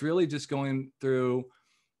 And so it's really just going through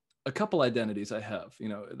a couple identities I have. You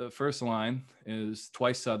know, the first line is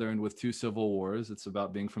twice Southern with 2 civil wars. It's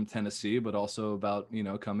about being from Tennessee, but also about, you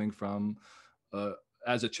know, coming from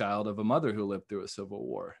as a child of a mother who lived through a civil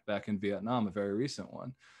war back in Vietnam, a very recent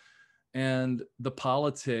one. And the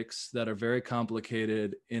politics that are very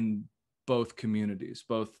complicated in both communities,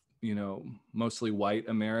 both, you know, mostly white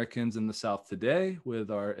Americans in the South today with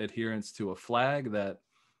our adherence to a flag that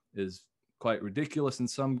is quite ridiculous in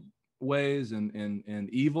some ways and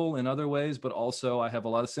evil in other ways, but also I have a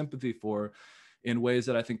lot of sympathy for in ways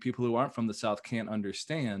that I think people who aren't from the South can't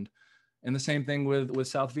understand. And the same thing with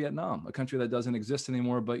South Vietnam, a country that doesn't exist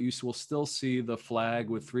anymore, but you will still see the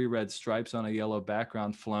flag with 3 red stripes on a yellow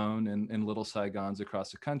background flown in little Saigons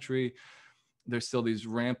across the country. There's still these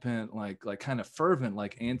rampant, like kind of fervent,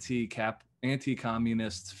 like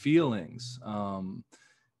anti-communist feelings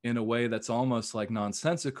in a way that's almost like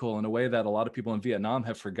nonsensical, in a way that a lot of people in Vietnam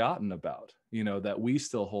have forgotten about, you know, that we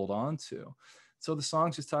still hold on to. So the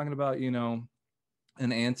song's just talking about, you know,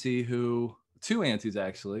 an auntie who, 2 aunties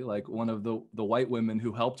actually, like one of the white women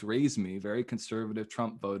who helped raise me, very conservative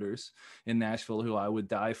Trump voters in Nashville who I would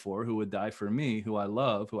die for, who would die for me, who I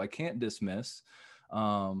love, who I can't dismiss.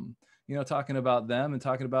 You know, talking about them and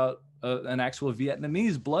talking about an actual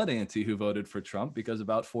Vietnamese blood auntie who voted for Trump because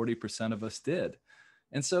about 40% of us did.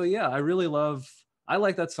 And so, yeah, I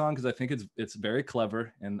like that song because I think it's very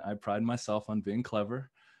clever, and I pride myself on being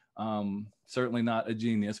clever. Certainly not a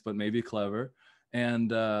genius, but maybe clever.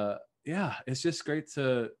 And yeah, it's just great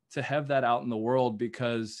to have that out in the world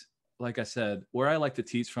because, like I said, where I like to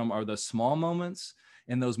teach from are the small moments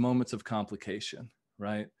and those moments of complication,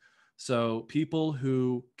 right? So people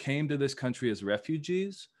who came to this country as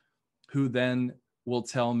refugees, who then will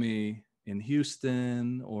tell me in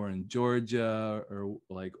Houston or in Georgia or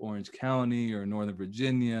like Orange County or Northern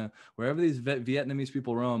Virginia, wherever these Vietnamese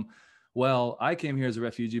people roam, well, I came here as a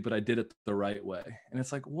refugee, but I did it the right way. And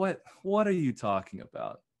it's like, what are you talking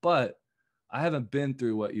about? But I haven't been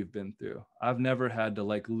through what you've been through. I've never had to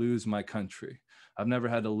like lose my country. I've never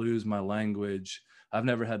had to lose my language. I've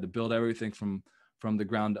never had to build everything from the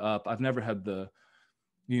ground up. I've never had the,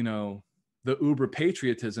 you know, the uber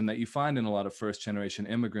patriotism that you find in a lot of first generation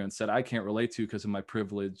immigrants that I can't relate to because of my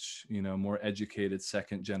privilege, you know, more educated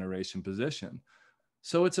second generation position.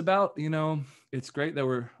 So it's about, you know, it's great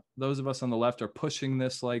that those of us on the left are pushing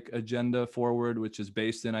this like agenda forward, which is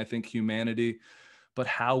based in, I think, humanity, but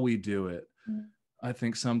how we do it, I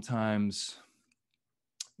think sometimes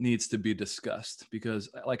needs to be discussed, because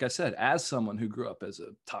like I said, as someone who grew up as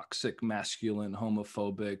a toxic, masculine,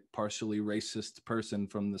 homophobic, partially racist person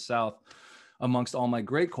from the South, amongst all my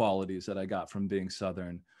great qualities that I got from being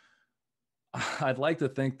Southern, I'd like to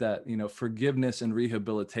think that, you know, forgiveness and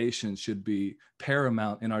rehabilitation should be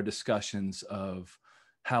paramount in our discussions of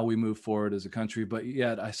how we move forward as a country. But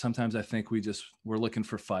yet sometimes I think we're looking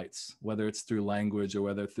for fights, whether it's through language or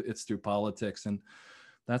whether it's through politics. And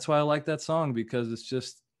that's why I like that song, because it's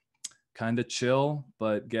just kind of chill,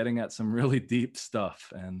 but getting at some really deep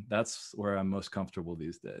stuff. And that's where I'm most comfortable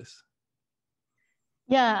these days.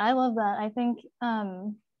 Yeah, I love that. I think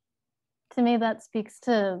to me that speaks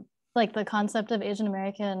to like the concept of Asian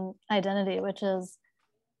American identity, which is,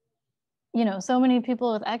 you know, so many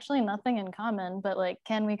people with actually nothing in common, but like,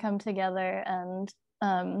 can we come together and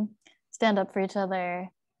stand up for each other,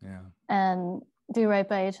 and do right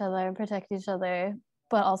by each other, protect each other?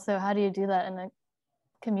 But also, how do you do that in a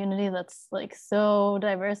community that's like so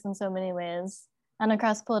diverse in so many ways and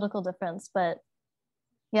across political difference? But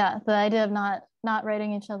yeah, the idea of not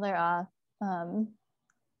writing each other off, and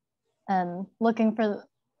looking for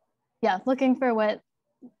what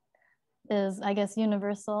is, I guess,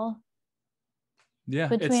 universal. Yeah,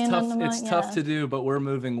 it's tough to do, but we're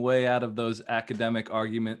moving way out of those academic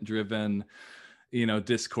argument driven, you know,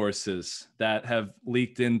 discourses that have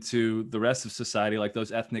leaked into the rest of society, like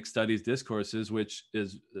those ethnic studies discourses, which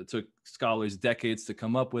it took scholars decades to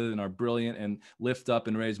come up with and are brilliant and lift up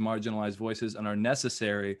and raise marginalized voices and are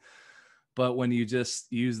necessary. But when you just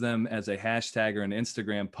use them as a hashtag or an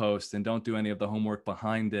Instagram post and don't do any of the homework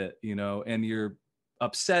behind it, you know, and you're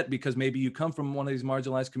upset because maybe you come from one of these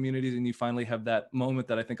marginalized communities and you finally have that moment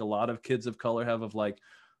that I think a lot of kids of color have of like,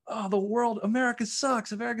 oh, the world, America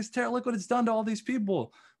sucks, America's terrible, look what it's done to all these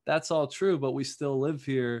people. That's all true, but we still live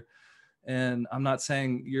here. And I'm not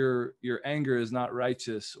saying your anger is not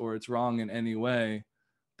righteous or it's wrong in any way,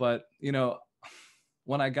 but you know,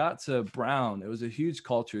 when I got to Brown, it was a huge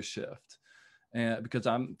culture shift. And because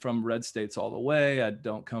I'm from red states all the way, I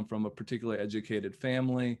don't come from a particularly educated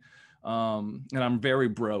family. And I'm very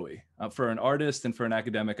bro-y. For an artist and for an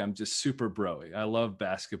academic, I'm just super bro-y. I love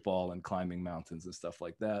basketball and climbing mountains and stuff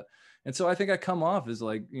like that. And so I think I come off as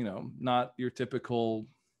like, you know, not your typical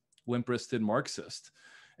limp-wristed Marxist.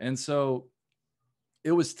 And so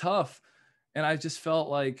it was tough. And I just felt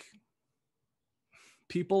like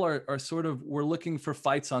people are sort of, we're looking for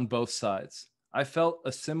fights on both sides. I felt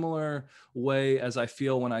a similar way as I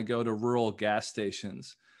feel when I go to rural gas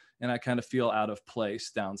stations and I kind of feel out of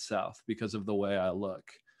place down south because of the way I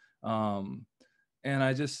look. And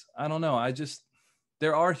I don't know.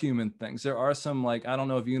 There are human things. There are some, like, I don't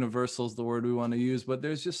know if universal is the word we want to use, but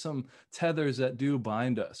there's just some tethers that do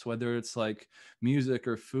bind us, whether it's like music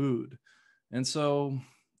or food. And so,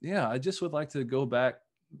 yeah, I just would like to go back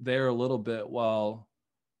there a little bit while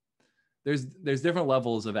there's different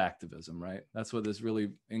levels of activism, right? That's what this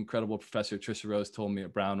really incredible professor, Trisha Rose, told me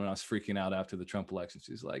at Brown when I was freaking out after the Trump election.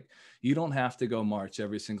 She's like, you don't have to go march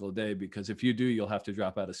every single day, because if you do, you'll have to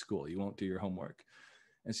drop out of school. You won't do your homework.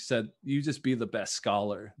 And she said, you just be the best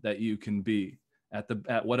scholar that you can be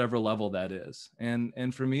at whatever level that is.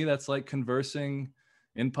 And for me, that's like conversing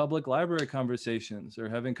in public library conversations or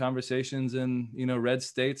having conversations in, you know, red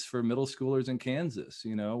states for middle schoolers in Kansas,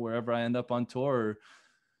 you know, wherever I end up on tour, or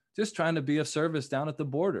just trying to be of service down at the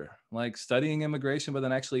border, like studying immigration, but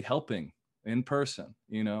then actually helping in person,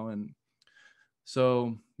 you know? And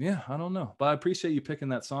so, yeah, I don't know, but I appreciate you picking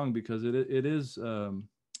that song because it is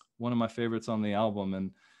one of my favorites on the album.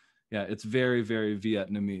 And yeah, it's very, very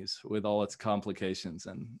Vietnamese with all its complications.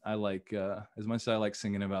 And I like, as much as I like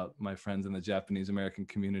singing about my friends in the Japanese American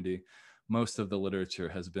community, most of the literature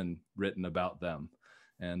has been written about them.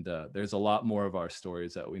 And there's a lot more of our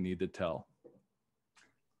stories that we need to tell.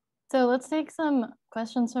 So let's take some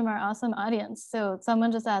questions from our awesome audience. So someone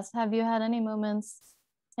just asked, have you had any moments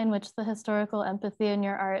in which the historical empathy in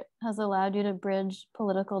your art has allowed you to bridge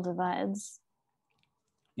political divides?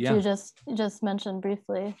 Yeah. You just mentioned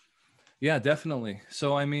briefly. Yeah, definitely.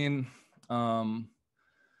 So, I mean, I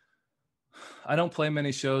don't play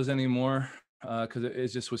many shows anymore because it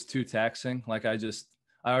just was too taxing. Like I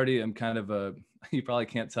already am kind of a, you probably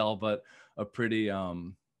can't tell, but a pretty,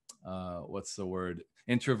 what's the word?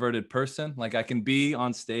 Introverted person. Like I can be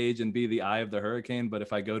on stage and be the eye of the hurricane, but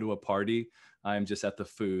if I go to a party, I'm just at the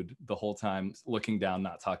food the whole time, looking down,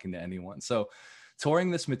 not talking to anyone. So touring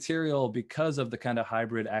this material, because of the kind of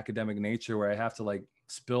hybrid academic nature where I have to like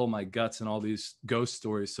spill my guts and all these ghost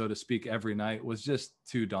stories, so to speak, every night, was just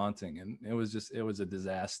too daunting. And it was a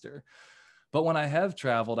disaster. But when I have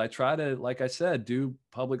traveled, I try to, like I said, do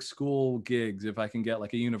public school gigs. If I can get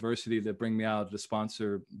like a university to bring me out to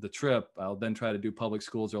sponsor the trip, I'll then try to do public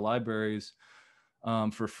schools or libraries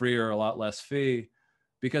for free or a lot less fee,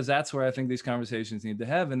 because that's where I think these conversations need to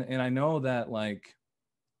have. And I know that like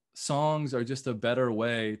songs are just a better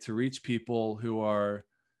way to reach people who are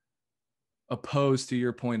opposed to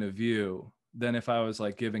your point of view than if I was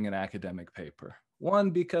like giving an academic paper.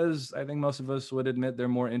 One, because I think most of us would admit they're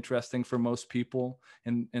more interesting for most people,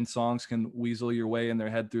 and songs can weasel your way in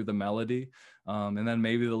their head through the melody. And then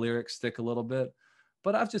maybe the lyrics stick a little bit.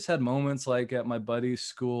 But I've just had moments like at my buddy's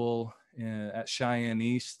school at Cheyenne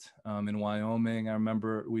East in Wyoming. I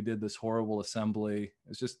remember we did this horrible assembly.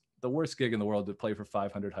 It's just the worst gig in the world to play for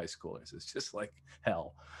 500 high schoolers. It's just like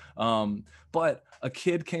hell. But a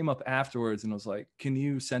kid came up afterwards and was like, can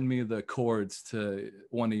you send me the chords to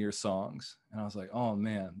one of your songs? And I was like, oh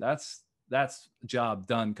man, that's job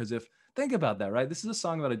done. Because think about that, right? This is a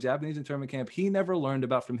song about a Japanese internment camp he never learned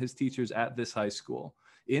about from his teachers at this high school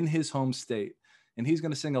in his home state. And he's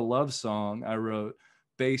going to sing a love song I wrote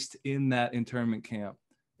based in that internment camp.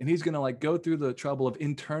 And he's going to like go through the trouble of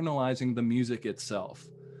internalizing the music itself.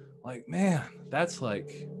 Like, man, that's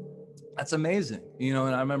amazing. You know,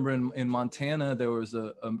 and I remember in Montana, there was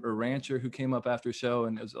a rancher who came up after a show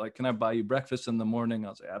and was like, can I buy you breakfast in the morning? I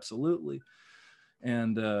was like, absolutely.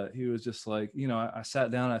 And he was just like, you know, I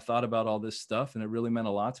sat down, I thought about all this stuff, and it really meant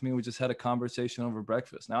a lot to me. We just had a conversation over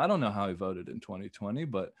breakfast. Now, I don't know how he voted in 2020,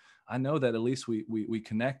 but I know that at least we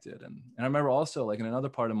connected. And I remember also, like in another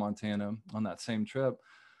part of Montana on that same trip,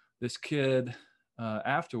 this kid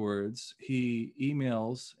afterwards, he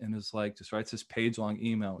emails and is like, just writes this page-long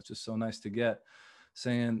email, which is so nice to get,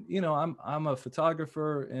 saying, you know, I'm a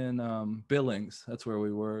photographer in Billings. That's where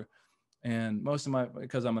we were. And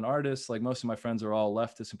because I'm an artist, like most of my friends are all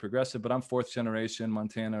leftist and progressive, but I'm fourth generation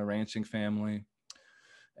Montana ranching family.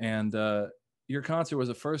 And your concert was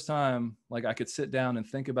the first time like I could sit down and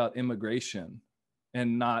think about immigration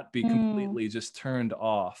and not be completely just turned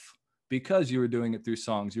off because you were doing it through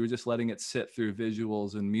songs. You were just letting it sit through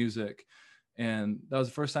visuals and music. And that was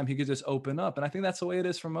the first time he could just open up. And I think that's the way it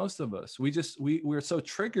is for most of us. We're so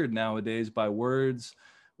triggered nowadays by words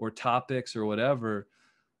or topics or whatever,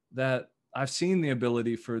 that I've seen the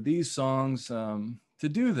ability for these songs to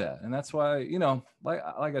do that. And that's why, you know,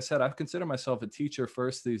 like I said, I consider myself a teacher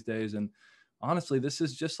first these days. And honestly, this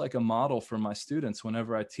is just like a model for my students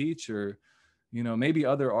whenever I teach, or, you know, maybe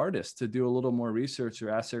other artists, to do a little more research or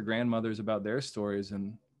ask their grandmothers about their stories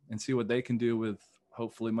and see what they can do with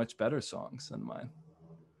hopefully much better songs than mine.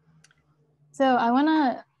 So I want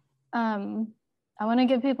to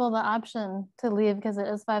give people the option to leave because it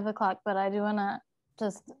is 5 o'clock, but I do want to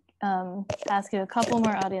just ask you a couple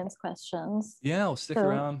more audience questions. Yeah, I'll stick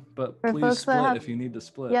around, but for please split if you need to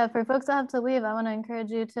split. Yeah, for folks that have to leave, I want to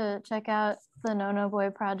encourage you to check out the No No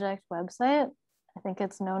Boy Project website. I think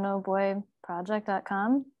it's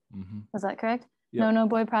nonoboyproject.com. Mm-hmm. Is that correct? Yep.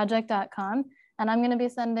 nonoboyproject.com. And I'm going to be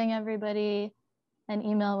sending everybody an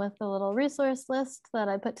email with a little resource list that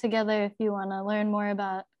I put together if you want to learn more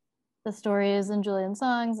about the stories and Julian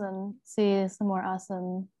songs and see some more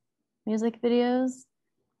awesome music videos.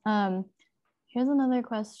 Here's another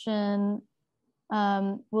question.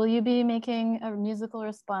 Will you be making a musical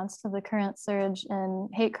response to the current surge in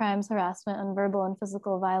hate crimes, harassment, and verbal and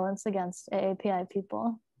physical violence against AAPI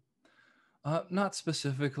people? Not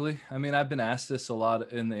specifically. I mean, I've been asked this a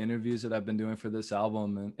lot in the interviews that I've been doing for this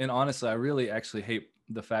album. And honestly, I really actually hate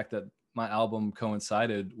the fact that my album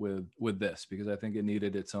coincided with this, because I think it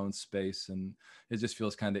needed its own space, and it just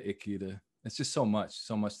feels kind of icky it's just so much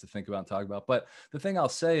to think about and talk about. But the thing I'll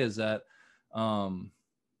say is that I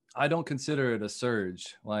don't consider it a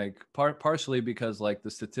surge, like partially because like the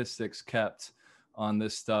statistics kept on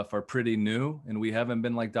this stuff are pretty new, and we haven't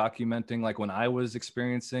been like documenting like when I was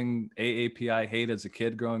experiencing AAPI hate as a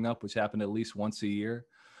kid growing up, which happened at least once a year.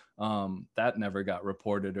 That never got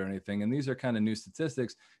reported or anything. And these are kind of new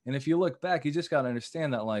statistics. And if you look back, you just got to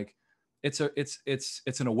understand that like it's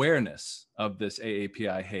an awareness of this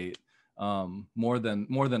AAPI hate, more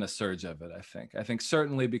than a surge of it. I think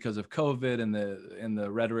certainly because of COVID and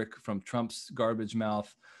the rhetoric from Trump's garbage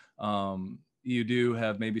mouth, you do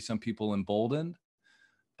have maybe some people emboldened.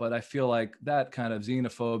 But I feel like that kind of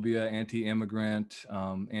xenophobia, anti-immigrant,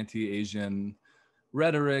 anti-Asian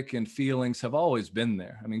rhetoric and feelings have always been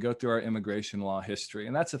there. I mean, go through our immigration law history.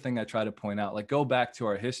 And that's the thing I try to point out, like go back to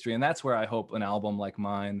our history. And that's where I hope an album like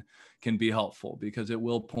mine can be helpful, because it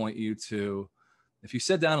will point you to, if you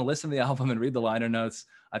sit down and listen to the album and read the liner notes,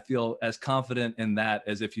 I feel as confident in that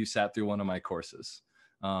as if you sat through one of my courses,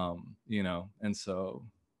 you know? And so,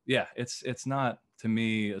 yeah, it's not to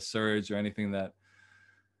me a surge or anything. That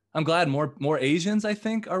I'm glad more Asians, I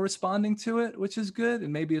think, are responding to it, which is good.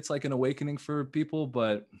 And maybe it's like an awakening for people,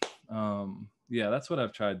 but yeah, that's what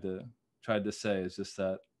I've tried to say, is just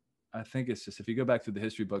that I think it's just, if you go back through the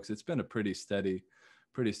history books, it's been a pretty steady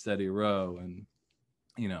row. And,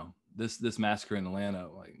 you know, this massacre in Atlanta,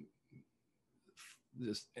 like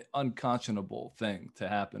this unconscionable thing to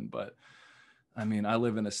happen. But I mean, I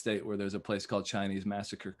live in a state where there's a place called Chinese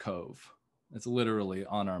Massacre Cove. It's literally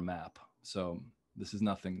on our map. So this is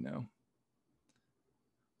nothing new.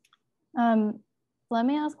 Let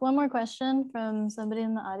me ask one more question from somebody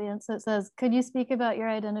in the audience that says, could you speak about your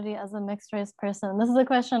identity as a mixed race person? This is a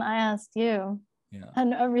question I asked you at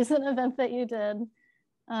a recent event that you did.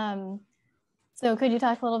 So could you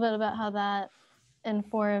talk a little bit about how that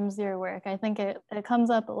informs your work? I think it comes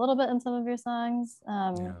up a little bit in some of your songs.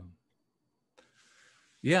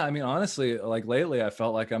 Yeah, I mean, honestly, like lately, I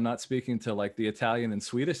felt like I'm not speaking to like the Italian and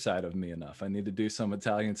Swedish side of me enough. I need to do some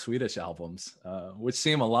Italian Swedish albums, which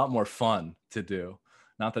seem a lot more fun to do.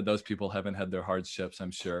 Not that those people haven't had their hardships,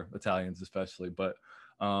 I'm sure, Italians especially. But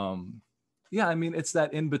yeah, I mean, it's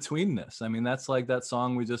that in-betweenness. I mean, that's like that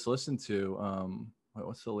song we just listened to.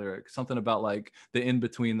 What's the lyric? Something about like the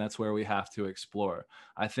in-between, that's where we have to explore.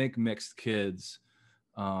 I think mixed kids,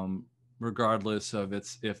 regardless of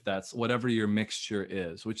if that's whatever your mixture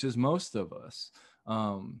is, which is most of us,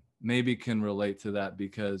 maybe can relate to that,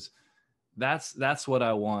 because that's what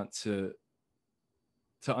I want to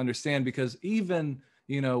understand. Because even,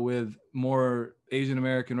 you know, with more Asian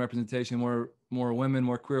American representation, more women,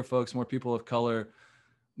 more queer folks, more people of color,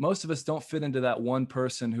 most of us don't fit into that one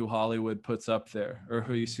person who Hollywood puts up there, or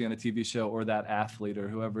who you see on a TV show, or that athlete, or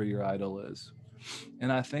whoever your idol is.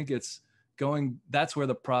 And I think that's where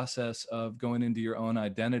the process of going into your own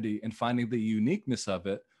identity and finding the uniqueness of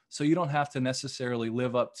it, so you don't have to necessarily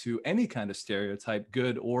live up to any kind of stereotype,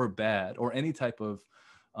 good or bad, or any type of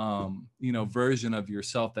you know, version of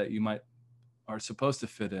yourself that you are supposed to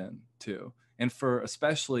fit into. And for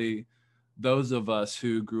especially those of us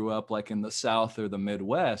who grew up like in the South or the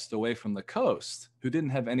Midwest, away from the coast, who didn't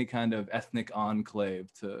have any kind of ethnic enclave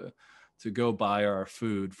to go buy our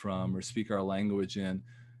food from or speak our language in,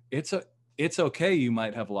 it's okay, you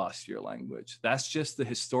might have lost your language. That's just the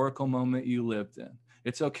historical moment you lived in.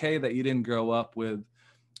 It's okay that you didn't grow up with,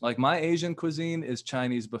 like, my Asian cuisine is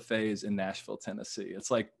Chinese buffets in Nashville, Tennessee. It's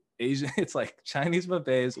like Chinese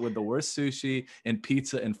buffets with the worst sushi and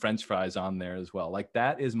pizza and French fries on there as well. Like,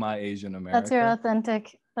 that is my Asian America. That's my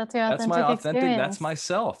authentic experience. That's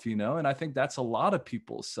myself, you know? And I think that's a lot of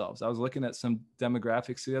people's selves. I was looking at some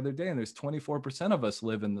demographics the other day, and there's 24% of us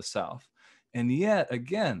live in the South. And yet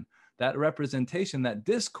again, that representation, that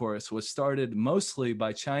discourse was started mostly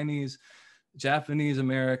by Chinese, Japanese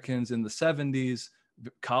Americans in the 70s,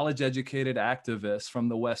 college educated activists from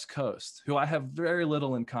the West Coast, who I have very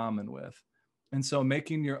little in common with. And so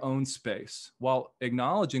making your own space while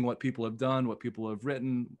acknowledging what people have done, what people have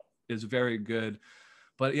written, is very good.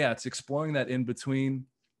 But yeah, it's exploring that in between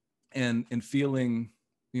and feeling,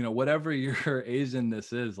 you know, whatever your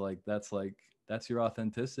Asianness is, that's your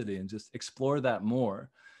authenticity, and just explore that more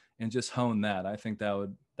and just hone that. I think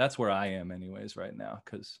that's where I am anyways right now.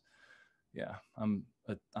 Cause yeah, I'm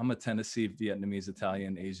a Tennessee, Vietnamese,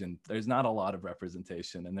 Italian, Asian. There's not a lot of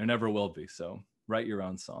representation, and there never will be. So write your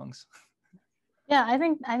own songs. Yeah, I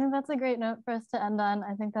think that's a great note for us to end on.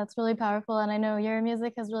 I think that's really powerful. And I know your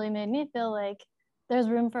music has really made me feel like there's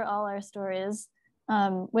room for all our stories,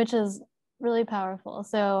 which is really powerful.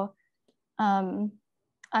 So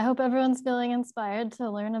I hope everyone's feeling inspired to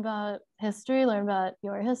learn about history, learn about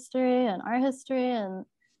your history and our history, and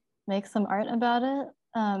make some art about it.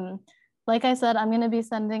 Like I said, I'm going to be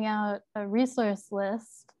sending out a resource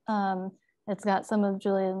list. It's got some of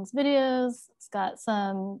Julian's videos, it's got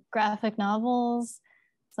some graphic novels,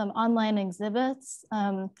 some online exhibits.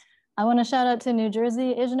 I'm I want to shout out to New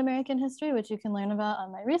Jersey Asian American history, which you can learn about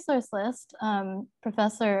on my resource list.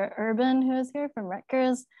 Professor Urban, who is here from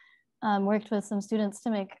Rutgers, worked with some students to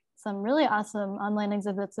make some really awesome online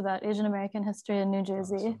exhibits about Asian American history in New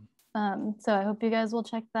Jersey. Awesome. So I hope you guys will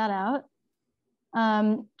check that out.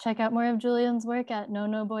 Check out more of Julian's work at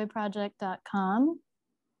nonoboyproject.com.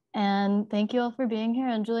 And thank you all for being here.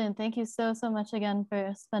 And Julian, thank you so much again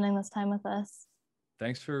for spending this time with us.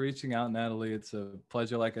 Thanks for reaching out, Nathalie. It's a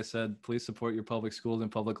pleasure. Like I said, please support your public schools and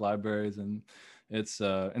public libraries. And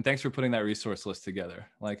and thanks for putting that resource list together.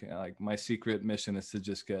 Like my secret mission is to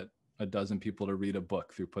just get a dozen people to read a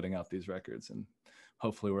book through putting out these records. And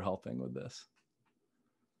hopefully we're helping with this.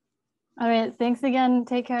 All right. Thanks again.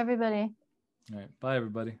 Take care, everybody. All right. Bye,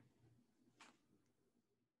 everybody.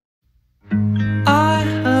 I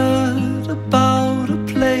heard about a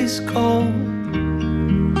place called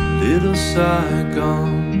Little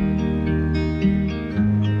Saigon.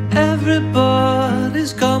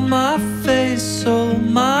 Everybody's got my face, so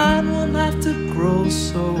mine won't have to grow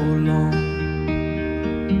so long.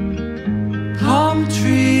 Palm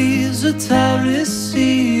trees, a terrace,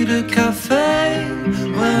 cedar cafe,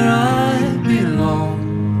 where I belong.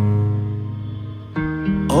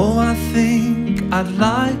 Oh, I think I'd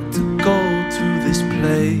like to go to this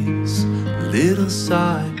place, Little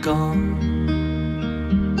Saigon.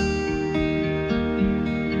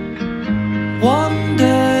 One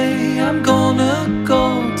day I'm gonna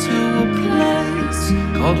go to a place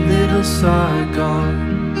called Little Saigon.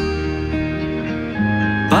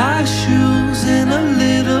 Buy shoes in a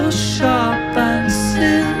little shop and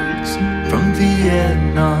silks from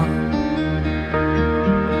Vietnam.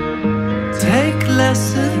 Take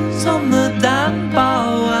lessons on the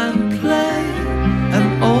danbao and play an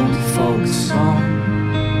old folk song.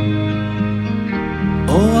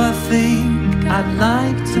 Oh, I think I'd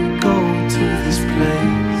like to go to this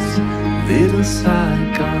place, Little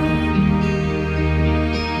Saigon.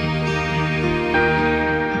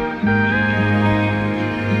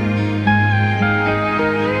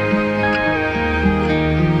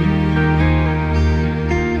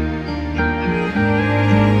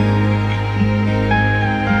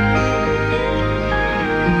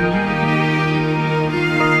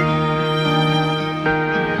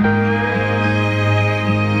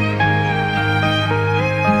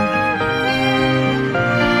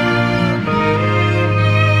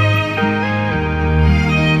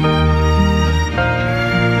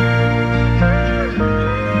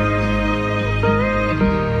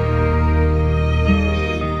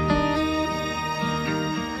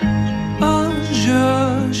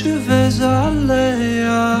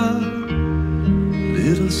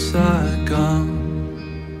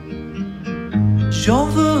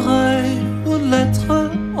 J'enverrai une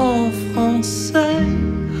lettre en français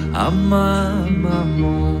à ma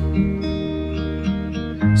maman.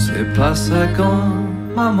 C'est pas Saigon,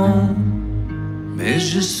 maman, mais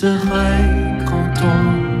je serai content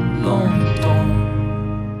longtemps.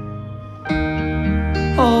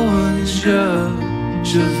 Oh,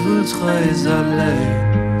 je voudrais aller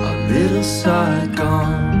à Little Saigon.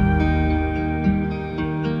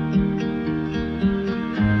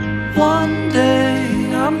 One day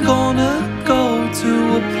I'm gonna go to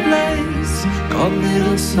a place called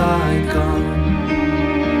Little Saigon.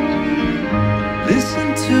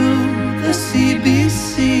 Listen to the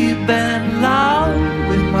CBC band loud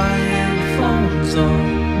with my headphones on.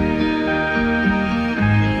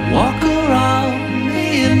 Walk around the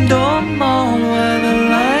indoor mall where the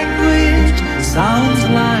language sounds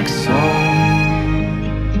like song.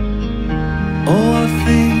 Oh, I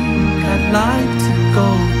think I'd like to go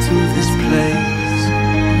to this place,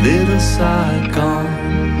 Little Saigon.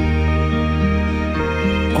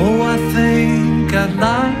 Oh, I think I'd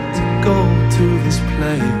like to go to this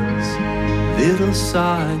place, Little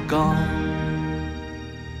Saigon.